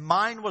home, and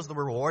mine was the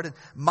reward, and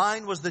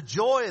mine was the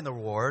joy in the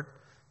reward,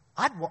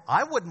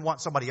 I wouldn't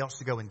want somebody else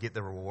to go and get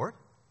the reward.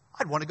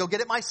 I'd want to go get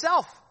it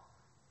myself.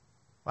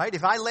 Right?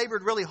 If I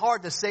labored really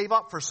hard to save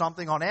up for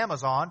something on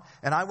Amazon,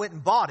 and I went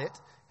and bought it,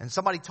 and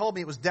somebody told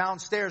me it was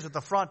downstairs at the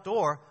front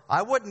door,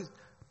 I wouldn't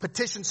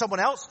petition someone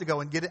else to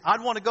go and get it.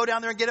 I'd want to go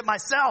down there and get it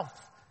myself.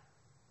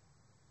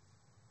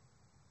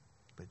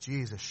 But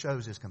Jesus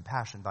shows his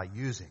compassion by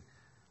using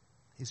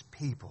his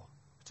people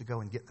to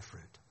go and get the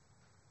fruit,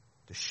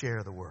 to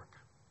share the work.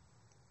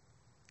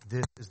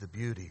 This is the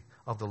beauty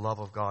of the love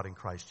of God in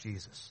Christ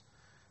Jesus.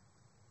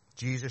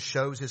 Jesus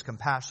shows his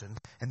compassion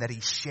and that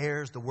he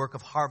shares the work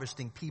of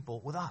harvesting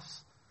people with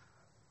us.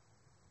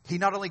 He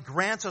not only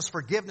grants us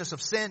forgiveness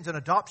of sins and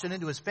adoption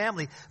into his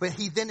family, but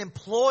he then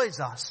employs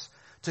us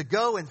to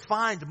go and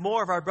find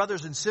more of our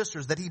brothers and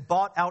sisters that he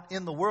bought out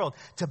in the world,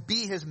 to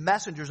be his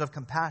messengers of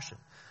compassion,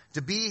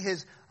 to be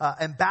his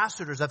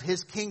ambassadors of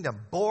his kingdom,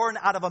 born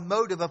out of a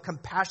motive of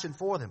compassion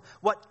for them.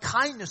 What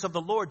kindness of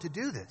the Lord to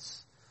do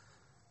this.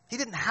 He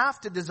didn't have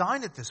to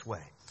design it this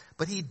way,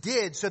 but he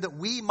did so that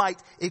we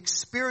might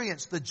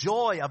experience the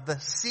joy of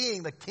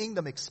seeing the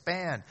kingdom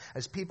expand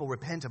as people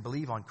repent and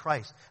believe on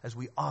Christ, as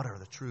we utter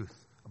the truth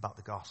about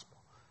the gospel.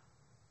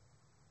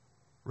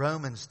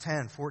 Romans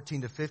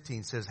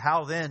 10:14-15 says,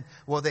 "How then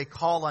will they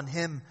call on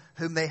him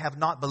whom they have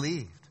not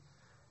believed?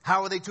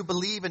 How are they to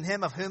believe in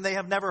him of whom they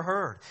have never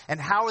heard?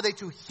 And how are they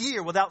to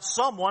hear without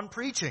someone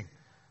preaching?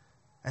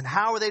 And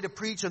how are they to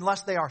preach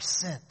unless they are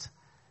sent?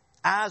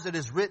 As it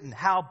is written,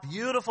 how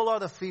beautiful are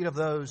the feet of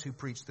those who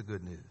preach the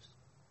good news."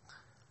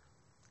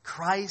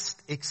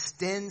 Christ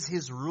extends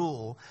his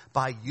rule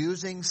by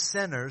using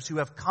sinners who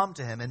have come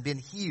to him and been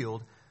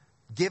healed,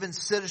 given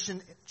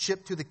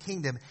citizenship to the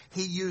kingdom.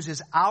 He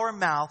uses our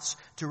mouths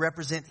to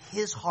represent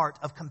his heart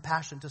of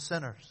compassion to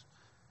sinners.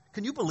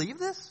 Can you believe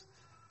this?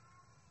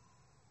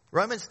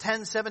 Romans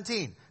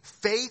 10:17.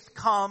 Faith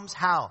comes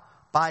how?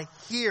 By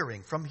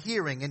hearing, from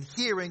hearing, and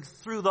hearing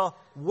through the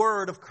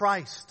word of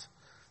Christ.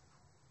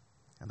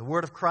 And the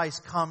word of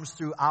Christ comes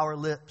through our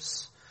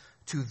lips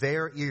to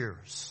their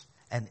ears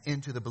and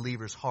into the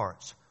believers'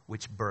 hearts,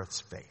 which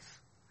births faith.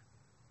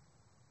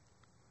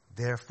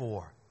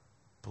 Therefore,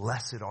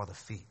 blessed are the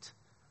feet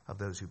of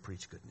those who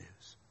preach good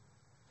news.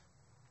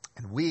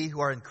 And we who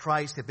are in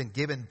Christ have been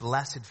given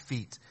blessed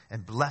feet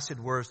and blessed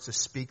words to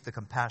speak the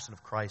compassion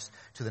of Christ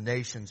to the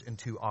nations and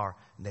to our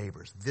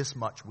neighbors. This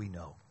much we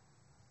know.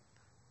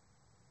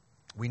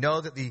 We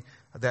know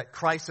that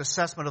Christ's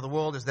assessment of the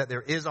world is that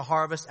there is a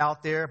harvest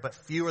out there, but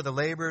few are the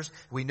laborers.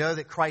 We know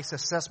that Christ's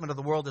assessment of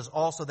the world is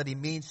also that he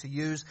means to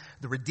use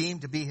the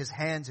redeemed to be his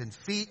hands and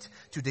feet,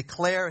 to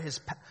declare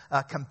his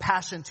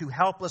compassion to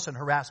helpless and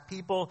harassed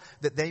people,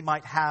 that they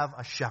might have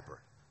a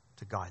shepherd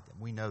to guide them.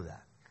 We know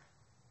that.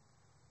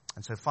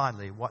 And so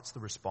finally, what's the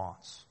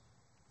response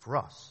for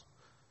us?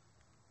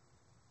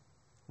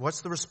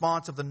 What's the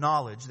response of the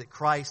knowledge that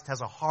Christ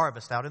has a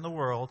harvest out in the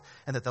world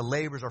and that the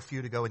laborers are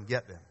few to go and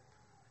get them?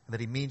 And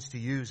that he means to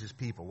use his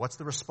people. What's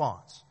the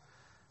response?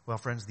 Well,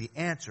 friends, the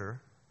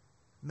answer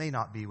may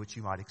not be what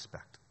you might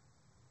expect.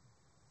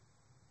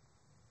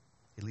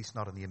 At least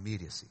not in the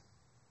immediacy.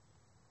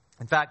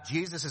 In fact,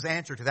 Jesus'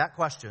 answer to that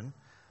question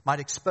might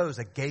expose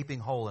a gaping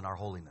hole in our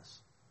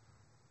holiness.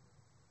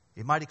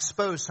 It might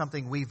expose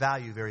something we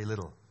value very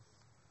little.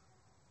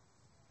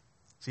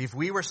 See, if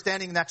we were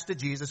standing next to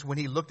Jesus when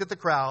he looked at the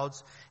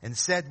crowds and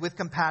said with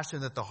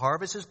compassion that the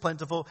harvest is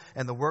plentiful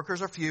and the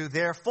workers are few,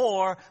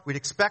 therefore, we'd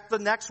expect the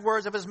next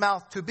words of his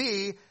mouth to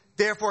be,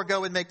 therefore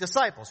go and make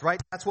disciples, right?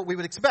 That's what we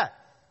would expect,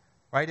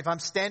 right? If I'm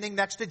standing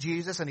next to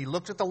Jesus and he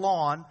looks at the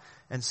lawn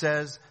and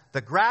says,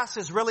 the grass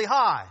is really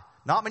high,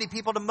 not many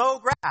people to mow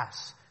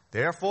grass.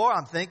 Therefore,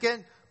 I'm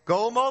thinking,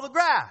 go mow the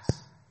grass.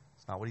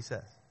 That's not what he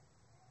says.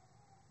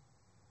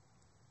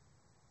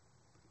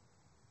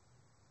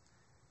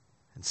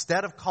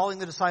 Instead of calling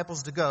the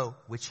disciples to go,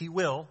 which he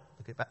will,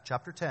 look at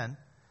chapter 10,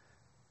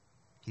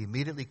 he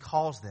immediately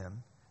calls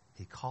them.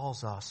 He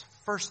calls us.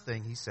 First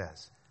thing he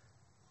says,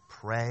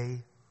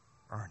 pray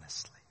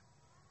earnestly.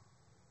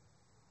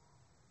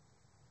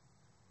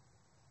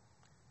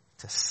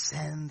 To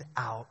send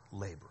out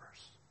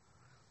laborers.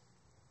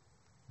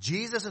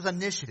 Jesus'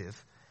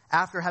 initiative,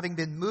 after having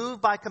been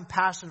moved by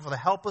compassion for the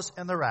helpless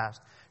and the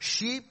harassed,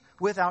 sheep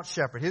without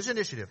shepherd, his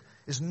initiative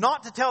is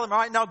not to tell them, all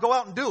right, now go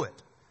out and do it.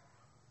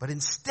 But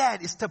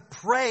instead is to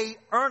pray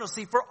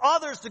earnestly for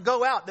others to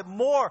go out, that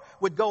more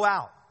would go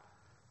out.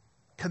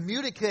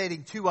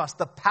 Communicating to us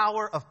the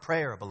power of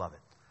prayer, beloved.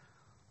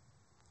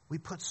 We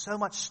put so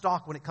much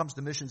stock when it comes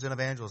to missions and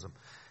evangelism.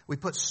 We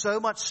put so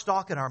much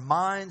stock in our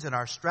minds and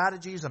our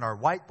strategies and our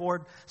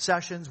whiteboard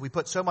sessions. We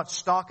put so much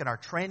stock in our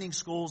training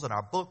schools and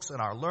our books and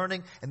our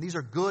learning. And these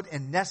are good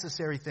and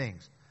necessary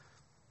things.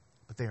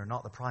 But they are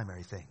not the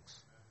primary things.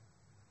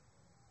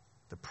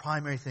 The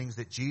primary things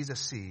that Jesus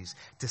sees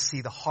to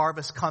see the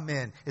harvest come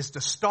in is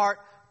to start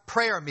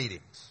prayer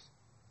meetings.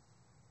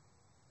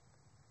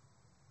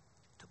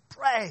 To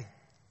pray.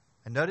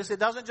 And notice it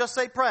doesn't just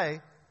say pray.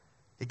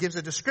 It gives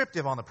a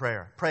descriptive on the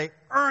prayer. Pray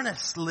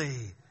earnestly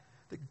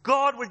that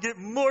God would get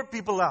more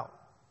people out.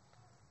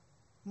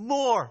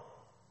 More.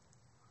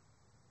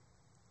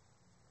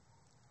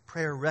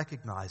 Prayer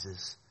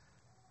recognizes,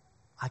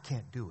 I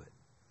can't do it.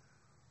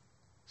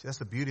 See, that's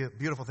the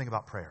beautiful thing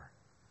about prayer.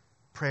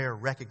 Prayer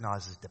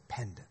recognizes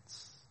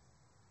dependence.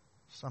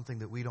 Something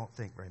that we don't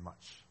think very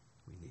much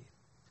we need.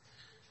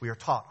 We are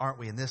taught, aren't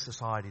we, in this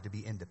society to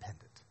be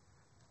independent.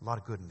 A lot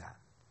of good in that.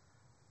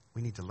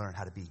 We need to learn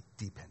how to be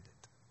dependent.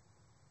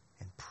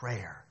 And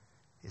prayer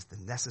is the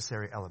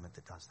necessary element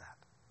that does that.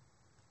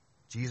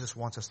 Jesus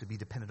wants us to be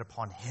dependent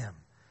upon Him,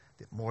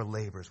 that more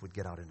laborers would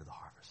get out into the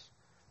harvest.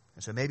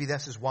 And so maybe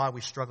this is why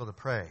we struggle to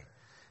pray.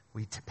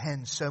 We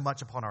depend so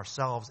much upon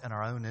ourselves and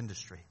our own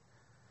industry,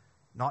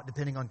 not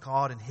depending on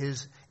God and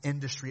His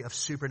industry of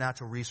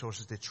supernatural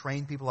resources to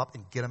train people up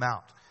and get them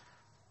out.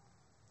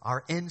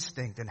 Our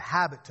instinct and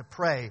habit to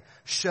pray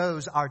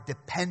shows our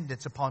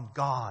dependence upon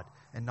God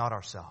and not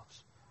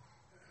ourselves.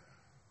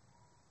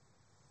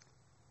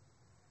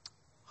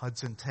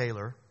 Hudson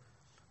Taylor,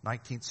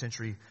 19th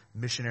century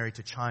missionary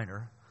to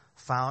China,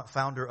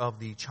 founder of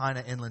the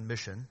China Inland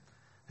Mission,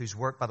 whose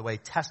work, by the way,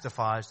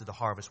 testifies to the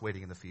harvest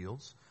waiting in the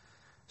fields,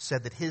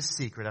 said that his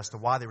secret as to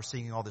why they were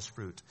seeing all this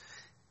fruit,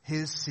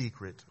 his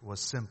secret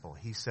was simple.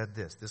 He said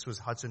this. This was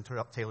Hudson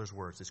Taylor's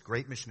words, this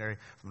great missionary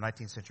from the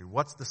 19th century.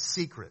 What's the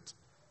secret?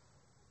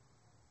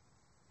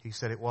 He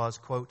said it was,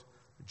 quote,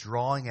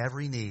 drawing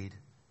every need,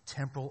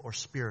 temporal or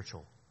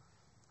spiritual,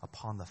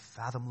 upon the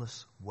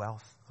fathomless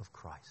wealth of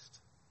Christ.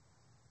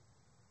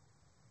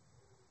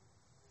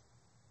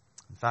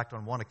 In fact,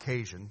 on one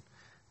occasion,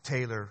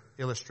 Taylor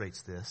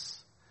illustrates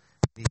this.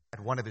 He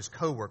had one of his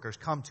co-workers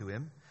come to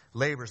him,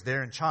 labors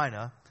there in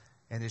China,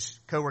 and his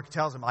co-worker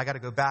tells him, I got to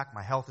go back.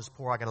 My health is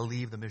poor. I got to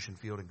leave the mission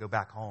field and go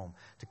back home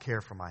to care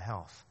for my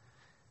health.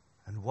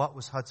 And what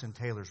was Hudson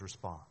Taylor's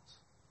response?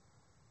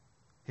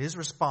 His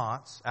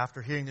response,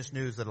 after hearing this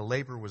news that a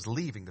laborer was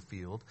leaving the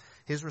field,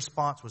 his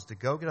response was to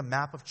go get a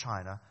map of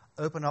China,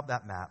 open up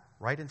that map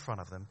right in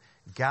front of them,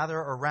 gather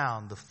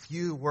around the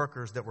few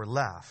workers that were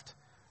left.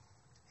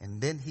 And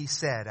then he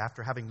said,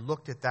 after having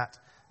looked at that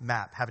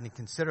map, having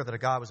considered that a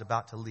guy was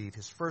about to leave,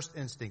 his first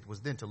instinct was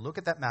then to look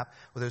at that map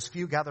with those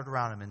few gathered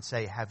around him and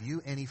say, have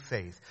you any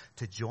faith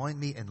to join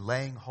me in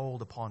laying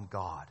hold upon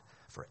God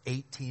for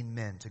 18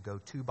 men to go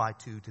 2 by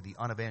 2 to the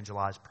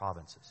unevangelized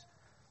provinces?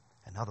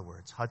 In other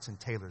words, Hudson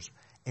Taylor's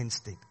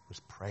instinct was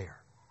prayer.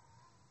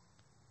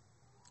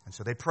 And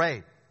so they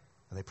prayed,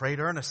 and they prayed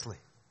earnestly.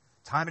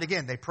 Time and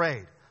again they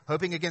prayed,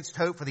 hoping against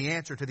hope for the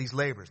answer to these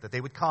laborers, that they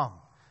would come.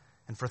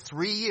 And for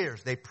 3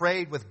 years they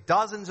prayed with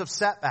dozens of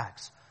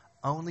setbacks,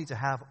 only to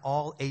have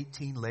all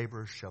 18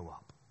 laborers show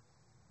up.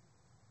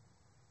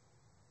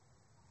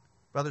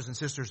 Brothers and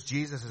sisters,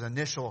 Jesus'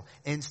 initial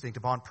instinct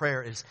upon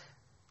prayer is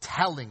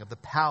telling of the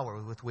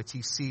power with which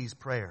He sees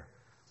prayer.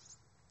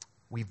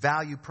 We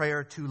value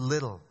prayer too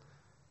little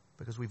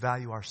because we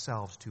value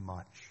ourselves too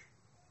much.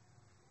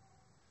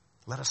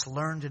 Let us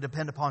learn to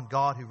depend upon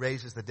God who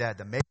raises the dead,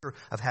 the maker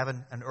of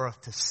heaven and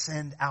earth, to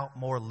send out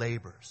more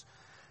laborers.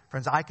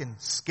 Friends, I can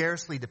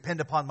scarcely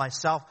depend upon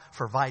myself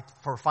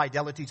for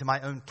fidelity to my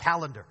own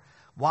calendar.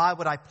 Why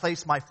would I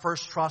place my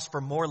first trust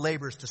for more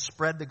laborers to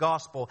spread the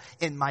gospel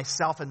in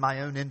myself and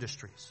my own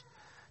industries?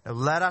 Now,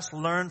 let us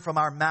learn from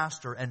our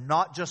Master and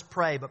not just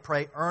pray, but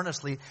pray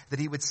earnestly that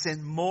He would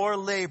send more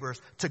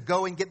laborers to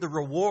go and get the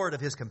reward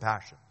of His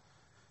compassion.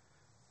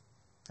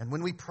 And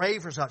when we pray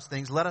for such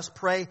things, let us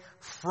pray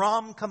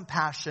from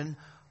compassion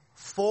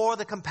for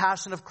the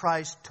compassion of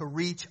Christ to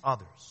reach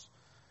others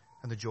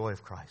and the joy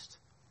of Christ.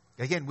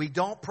 Again, we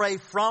don't pray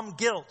from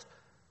guilt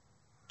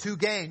to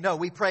gain. No,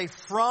 we pray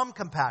from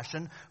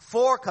compassion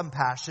for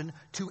compassion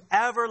to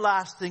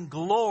everlasting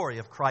glory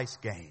of Christ's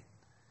gain.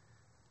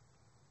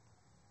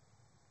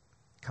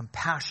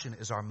 Compassion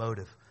is our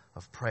motive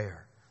of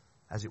prayer,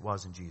 as it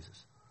was in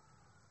Jesus.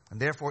 And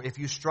therefore, if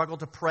you struggle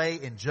to pray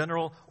in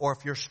general, or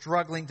if you're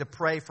struggling to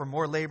pray for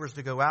more laborers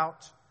to go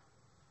out,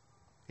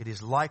 it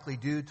is likely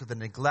due to the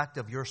neglect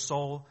of your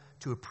soul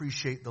to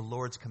appreciate the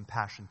Lord's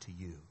compassion to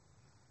you.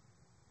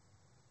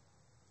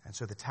 And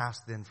so the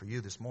task then for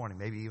you this morning,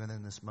 maybe even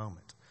in this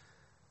moment,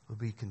 will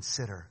be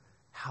consider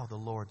how the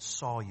Lord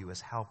saw you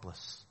as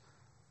helpless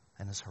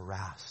and as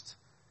harassed,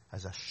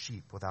 as a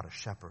sheep without a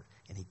shepherd,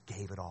 and He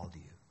gave it all to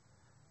you.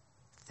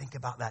 Think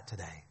about that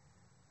today.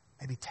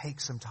 Maybe take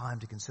some time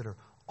to consider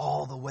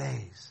all the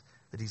ways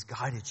that He's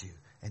guided you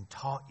and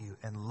taught you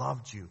and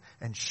loved you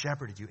and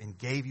shepherded you and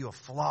gave you a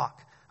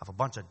flock of a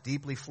bunch of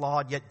deeply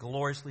flawed yet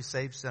gloriously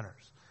saved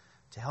sinners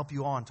to help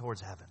you on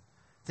towards heaven.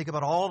 Think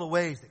about all the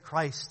ways that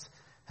Christ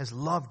has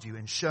loved you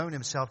and shown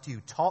Himself to you,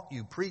 taught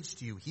you, preached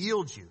to you,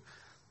 healed you.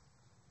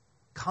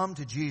 Come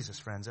to Jesus,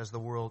 friends,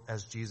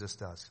 as Jesus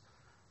does.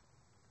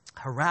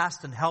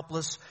 Harassed and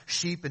helpless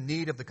sheep in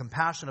need of the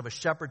compassion of a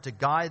shepherd to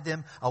guide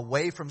them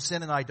away from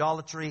sin and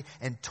idolatry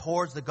and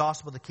towards the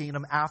gospel of the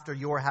kingdom after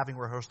you're having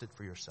rehearsed it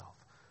for yourself.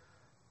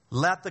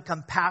 Let the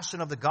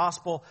compassion of the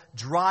gospel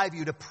drive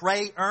you to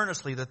pray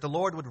earnestly that the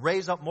Lord would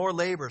raise up more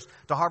laborers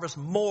to harvest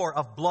more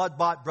of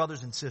blood-bought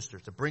brothers and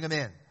sisters, to bring them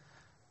in.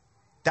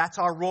 That's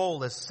our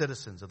role as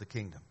citizens of the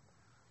kingdom,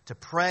 to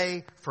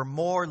pray for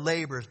more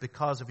laborers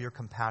because of your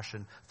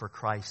compassion for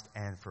Christ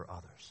and for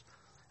others.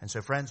 And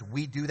so, friends,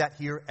 we do that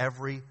here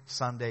every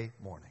Sunday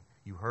morning.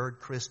 You heard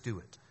Chris do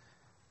it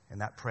in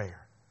that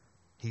prayer.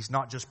 He's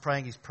not just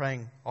praying, he's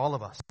praying all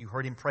of us. You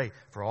heard him pray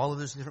for all of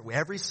those different.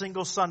 Every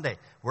single Sunday,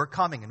 we're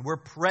coming and we're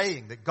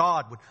praying that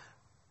God would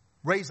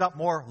raise up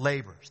more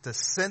laborers, to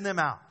send them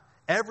out.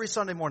 Every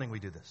Sunday morning we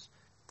do this.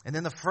 And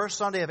then the first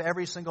Sunday of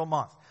every single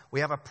month,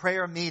 we have a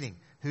prayer meeting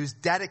who's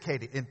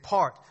dedicated in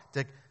part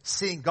to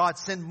seeing God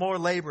send more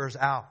laborers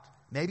out.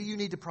 Maybe you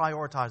need to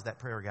prioritize that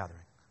prayer gathering.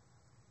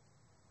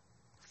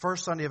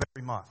 First Sunday of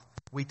every month,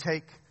 we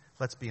take,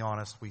 let's be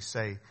honest, we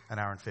say an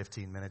hour and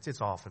 15 minutes.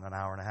 It's often an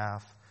hour and a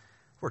half.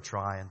 We're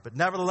trying. But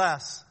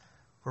nevertheless,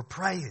 we're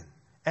praying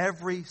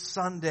every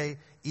Sunday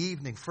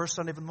evening, first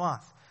Sunday of the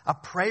month. A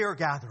prayer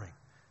gathering.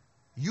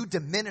 You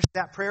diminish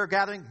that prayer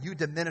gathering, you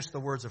diminish the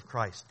words of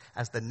Christ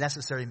as the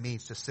necessary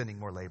means to sending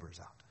more laborers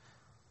out.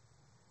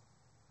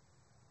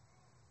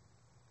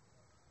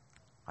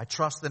 I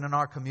trust that in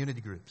our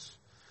community groups,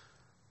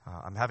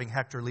 I'm having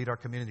Hector lead our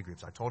community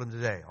groups. I told him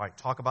today, all right,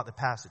 talk about the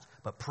passage,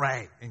 but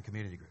pray in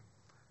community group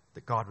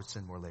that God would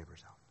send more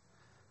laborers out.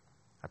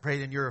 I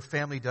pray in your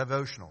family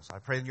devotionals. I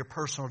pray in your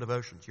personal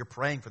devotions. You're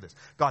praying for this.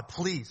 God,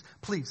 please,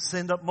 please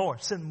send up more.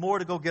 Send more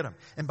to go get them.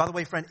 And by the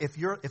way, friend,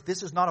 if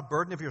this is not a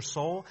burden of your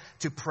soul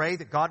to pray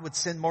that God would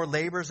send more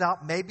laborers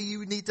out, maybe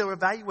you need to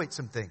evaluate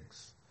some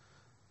things.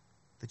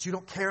 That you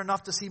don't care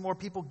enough to see more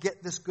people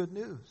get this good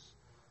news.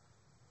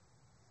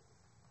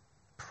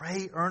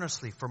 Pray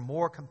earnestly for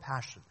more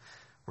compassion.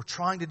 We're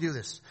trying to do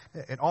this.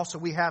 And also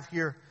we have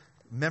here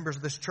members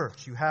of this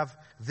church. You have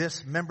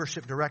this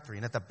membership directory.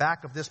 And at the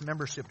back of this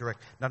membership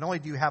directory, not only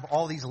do you have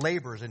all these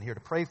laborers in here to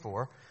pray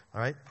for,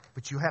 all right,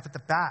 but you have at the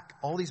back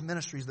all these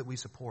ministries that we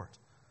support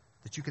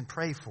that you can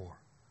pray for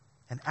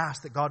and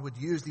ask that God would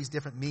use these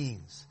different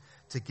means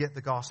to get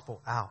the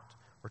gospel out.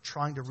 We're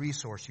trying to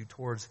resource you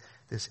towards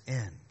this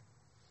end.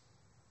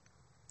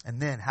 And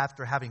then,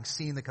 after having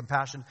seen the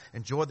compassion,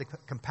 enjoyed the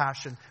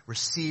compassion,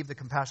 received the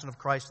compassion of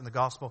Christ in the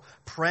gospel,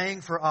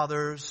 praying for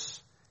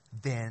others,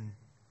 then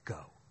go.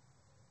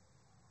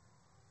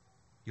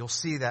 You'll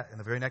see that in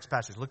the very next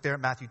passage. Look there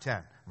at Matthew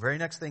 10. Very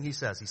next thing he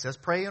says,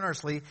 pray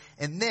earnestly,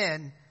 and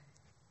then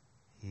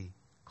he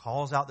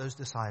calls out those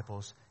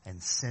disciples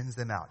and sends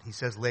them out. He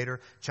says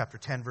later, chapter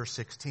 10, verse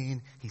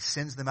 16, he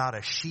sends them out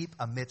as sheep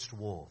amidst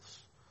wolves.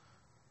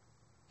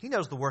 He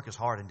knows the work is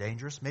hard and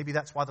dangerous. Maybe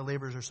that's why the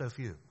laborers are so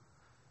few.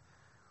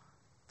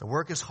 The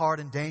work is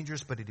hard and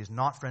dangerous, but it is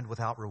not, friend,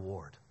 without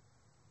reward.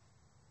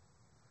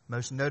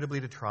 Most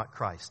notably to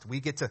Christ. We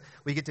get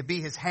to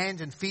be his hands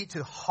and feet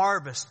to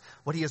harvest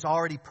what he has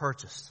already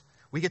purchased.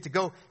 We get to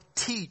go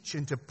teach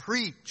and to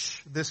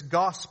preach this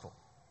gospel.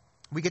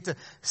 We get to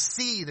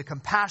see the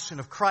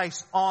compassion of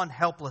Christ on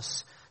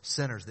helpless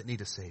sinners that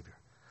need a Savior.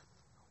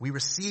 We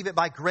receive it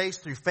by grace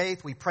through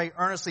faith. We pray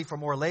earnestly for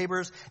more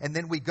laborers, and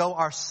then we go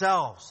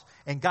ourselves.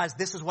 And guys,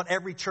 this is what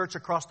every church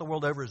across the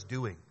world over is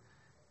doing.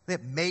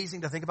 Isn't it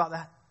amazing to think about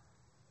that?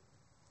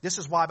 This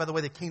is why, by the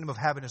way, the kingdom of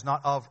heaven is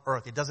not of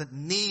earth. It doesn't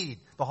need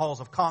the halls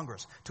of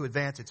Congress to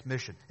advance its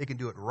mission. It can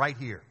do it right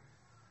here.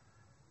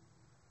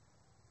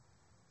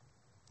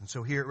 And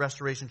so here at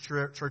Restoration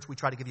Church, we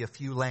try to give you a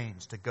few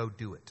lanes to go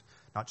do it.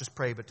 Not just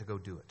pray, but to go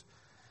do it.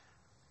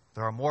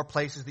 There are more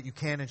places that you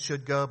can and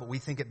should go, but we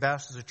think it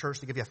best as a church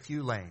to give you a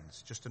few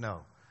lanes, just to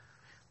know.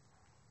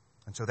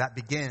 And so that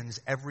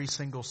begins every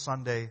single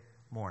Sunday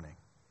morning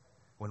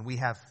when we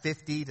have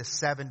 50 to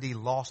 70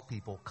 lost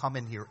people come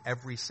in here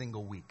every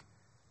single week.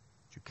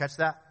 Did you catch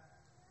that?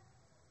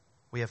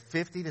 We have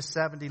 50 to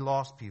 70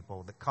 lost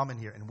people that come in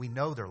here, and we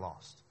know they're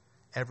lost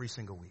every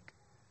single week.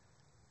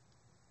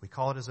 We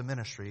call it as a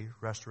ministry,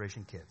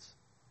 Restoration Kids.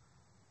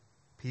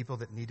 People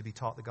that need to be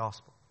taught the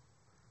gospel.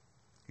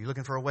 You're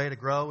looking for a way to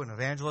grow in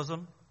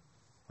evangelism?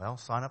 Well,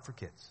 sign up for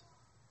kids.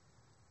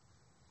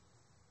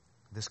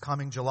 This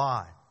coming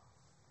July,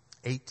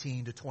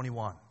 18 to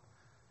 21,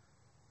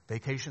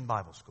 Vacation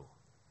Bible School.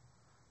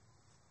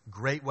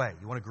 Great way.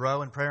 You want to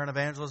grow in prayer and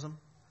evangelism?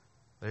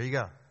 There you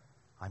go.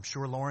 I'm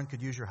sure Lauren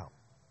could use your help.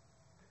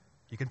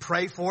 You can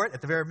pray for it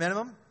at the very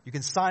minimum. You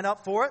can sign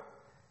up for it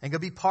and go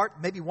be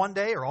part maybe one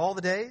day or all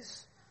the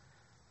days.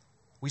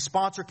 We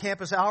sponsor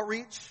campus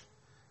outreach.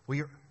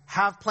 We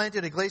have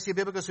planted Iglesia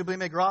Biblica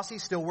Sublime Gracia,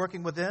 still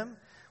working with them.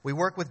 We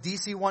work with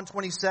DC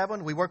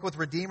 127. We work with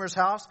Redeemer's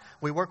House.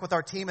 We work with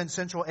our team in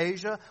Central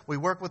Asia. We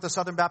work with the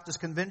Southern Baptist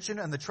Convention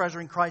and the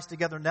Treasuring Christ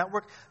Together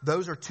Network.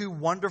 Those are two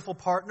wonderful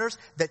partners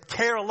that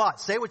care a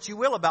lot. Say what you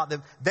will about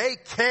them. They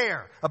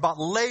care about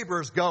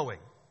laborers going.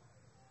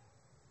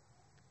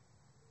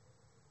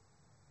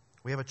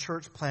 We have a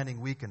church planting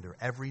weekender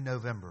every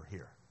November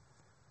here.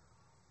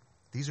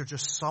 These are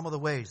just some of the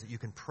ways that you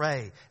can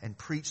pray and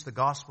preach the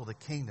gospel of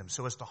the kingdom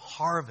so as to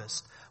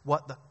harvest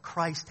what the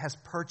Christ has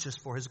purchased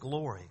for his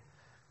glory.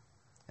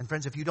 And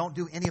friends, if you don't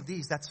do any of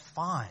these, that's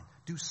fine.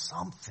 Do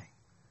something.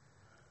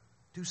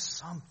 Do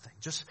something.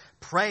 Just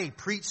pray,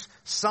 preach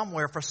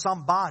somewhere for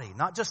somebody.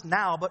 Not just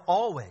now, but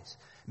always.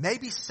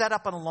 Maybe set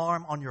up an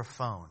alarm on your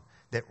phone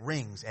that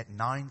rings at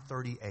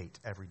 9:38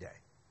 every day.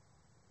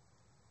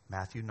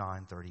 Matthew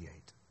 9:38.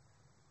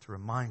 To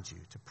remind you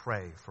to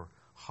pray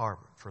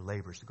for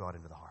laborers to go out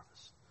into the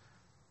harvest.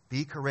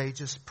 Be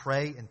courageous,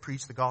 pray and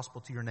preach the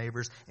gospel to your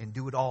neighbors, and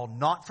do it all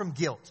not from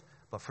guilt,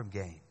 but from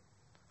gain.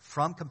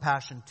 From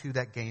compassion to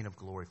that gain of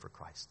glory for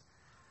Christ.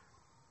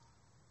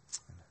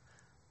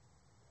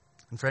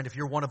 And friend, if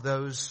you're one of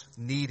those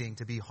needing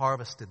to be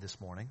harvested this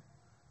morning,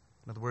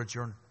 in other words,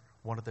 you're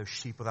one of those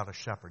sheep without a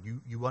shepherd,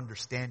 you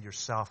understand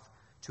yourself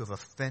to have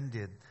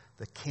offended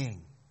the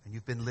King, and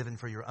you've been living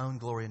for your own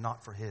glory and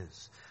not for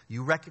His.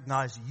 You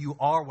recognize you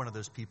are one of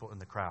those people in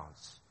the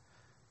crowds.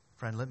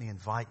 Friend, let me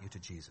invite you to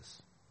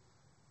Jesus.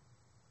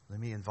 Let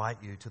me invite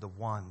you to the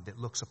one that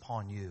looks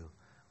upon you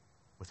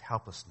with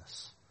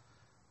helplessness.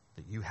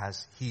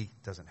 He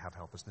doesn't have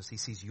helplessness. He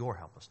sees your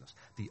helplessness.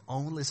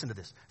 Listen to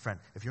this, friend.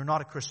 If you're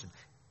not a Christian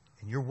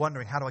and you're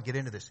wondering, how do I get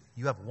into this?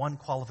 You have one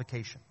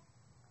qualification.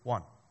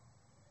 One.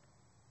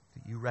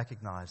 That you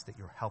recognize that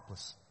you're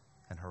helpless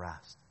and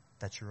harassed.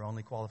 That's your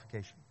only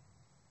qualification.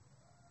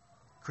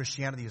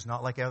 Christianity is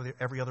not like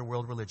every other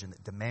world religion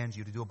that demands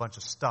you to do a bunch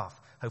of stuff,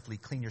 hopefully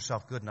clean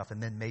yourself good enough,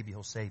 and then maybe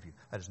He'll save you.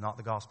 That is not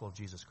the gospel of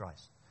Jesus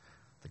Christ.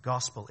 The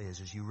gospel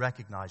is you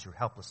recognize your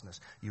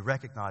helplessness. You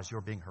recognize you're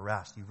being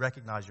harassed. You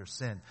recognize your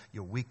sin,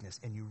 your weakness,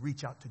 and you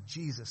reach out to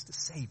Jesus to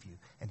save you,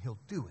 and He'll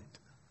do it.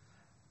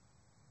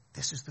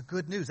 This is the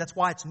good news. That's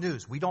why it's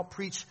news. We don't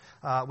preach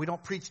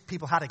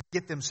people how to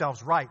get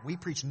themselves right. We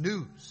preach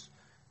news.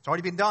 It's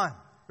already been done.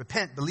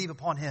 Repent, believe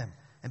upon Him,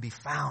 and be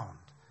found,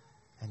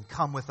 and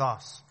come with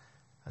us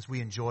as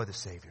we enjoy the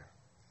Savior.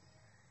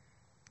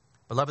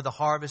 Beloved, the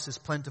harvest is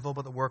plentiful,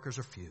 but the workers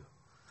are few.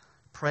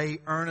 Pray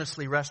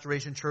earnestly,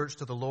 Restoration Church,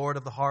 to the Lord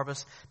of the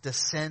harvest to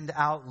send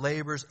out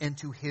laborers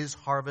into His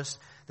harvest,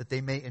 that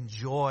they may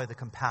enjoy the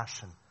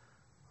compassion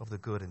of the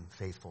good and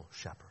faithful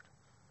shepherd.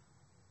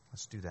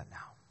 Let's do that now.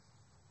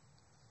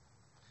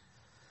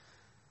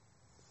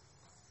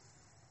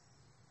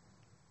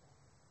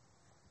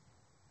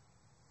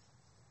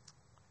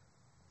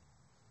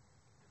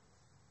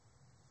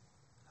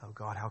 Oh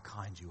God, how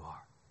kind You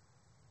are.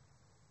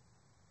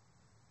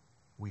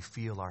 We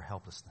feel our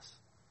helplessness.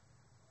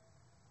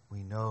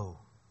 We know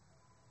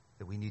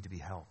that we need to be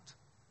helped.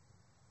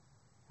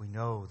 We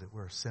know that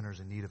we're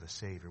sinners in need of a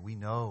Savior. We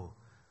know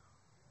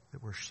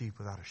that we're sheep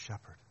without a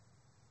shepherd.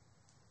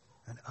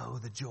 And oh,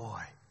 the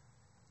joy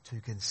to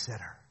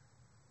consider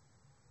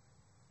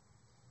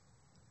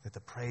that the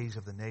praise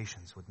of the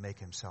nations would make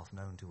Himself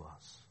known to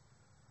us.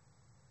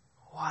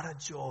 What a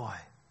joy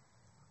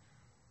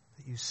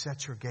that You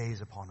set Your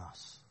gaze upon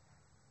us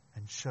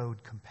and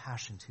showed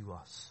compassion to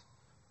us.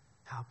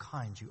 How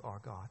kind You are,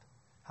 God.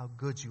 How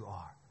good You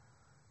are.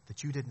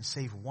 That You didn't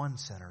save one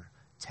sinner,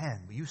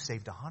 10, but You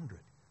saved 100.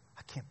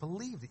 I can't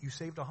believe that You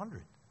saved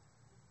 100.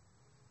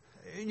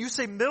 And You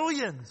saved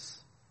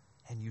millions.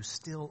 And You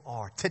still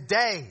are.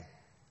 Today,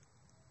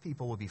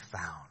 people will be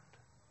found.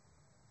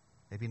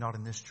 Maybe not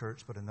in this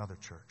church, but another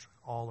church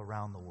all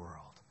around the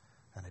world.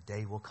 And a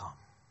day will come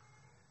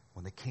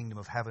when the kingdom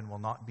of heaven will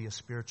not be a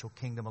spiritual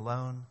kingdom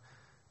alone,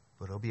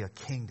 but it'll be a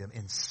kingdom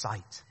in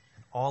sight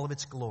and all of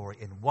its glory.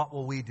 And what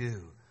will we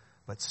do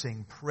but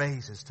sing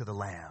praises to the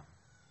Lamb?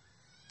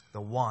 The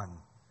one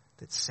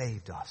that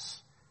saved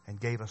us and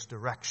gave us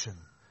direction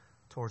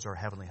towards our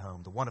heavenly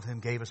home. The one of whom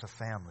gave us a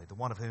family. The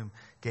one of whom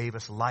gave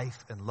us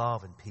life and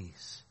love and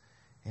peace.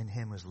 In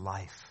Him is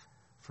life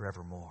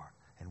forevermore.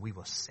 And we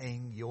will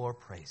sing Your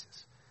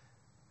praises.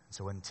 And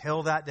so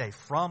until that day,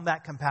 from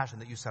that compassion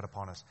that You set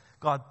upon us,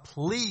 God,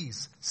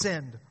 please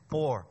send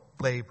more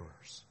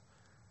laborers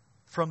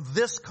from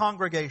this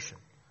congregation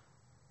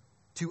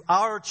to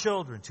our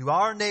children, to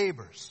our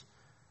neighbors,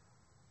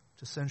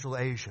 to Central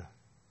Asia,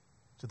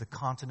 to the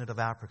continent of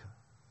Africa,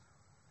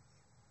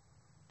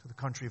 to the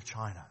country of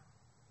China,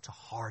 to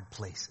hard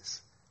places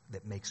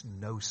that makes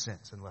no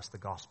sense unless the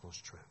gospel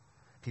is true.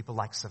 People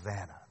like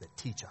Savannah that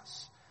teach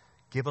us.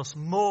 Give us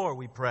more,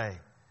 we pray.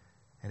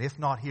 And if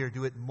not here,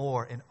 do it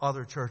more in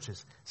other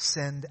churches.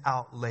 Send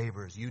out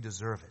laborers. You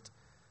deserve it.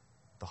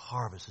 The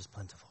harvest is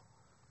plentiful.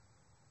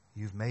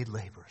 You've made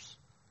laborers.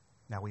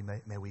 Now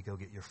may we go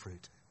get Your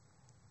fruit.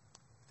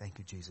 Thank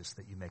You, Jesus,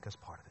 that You make us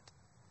part of it.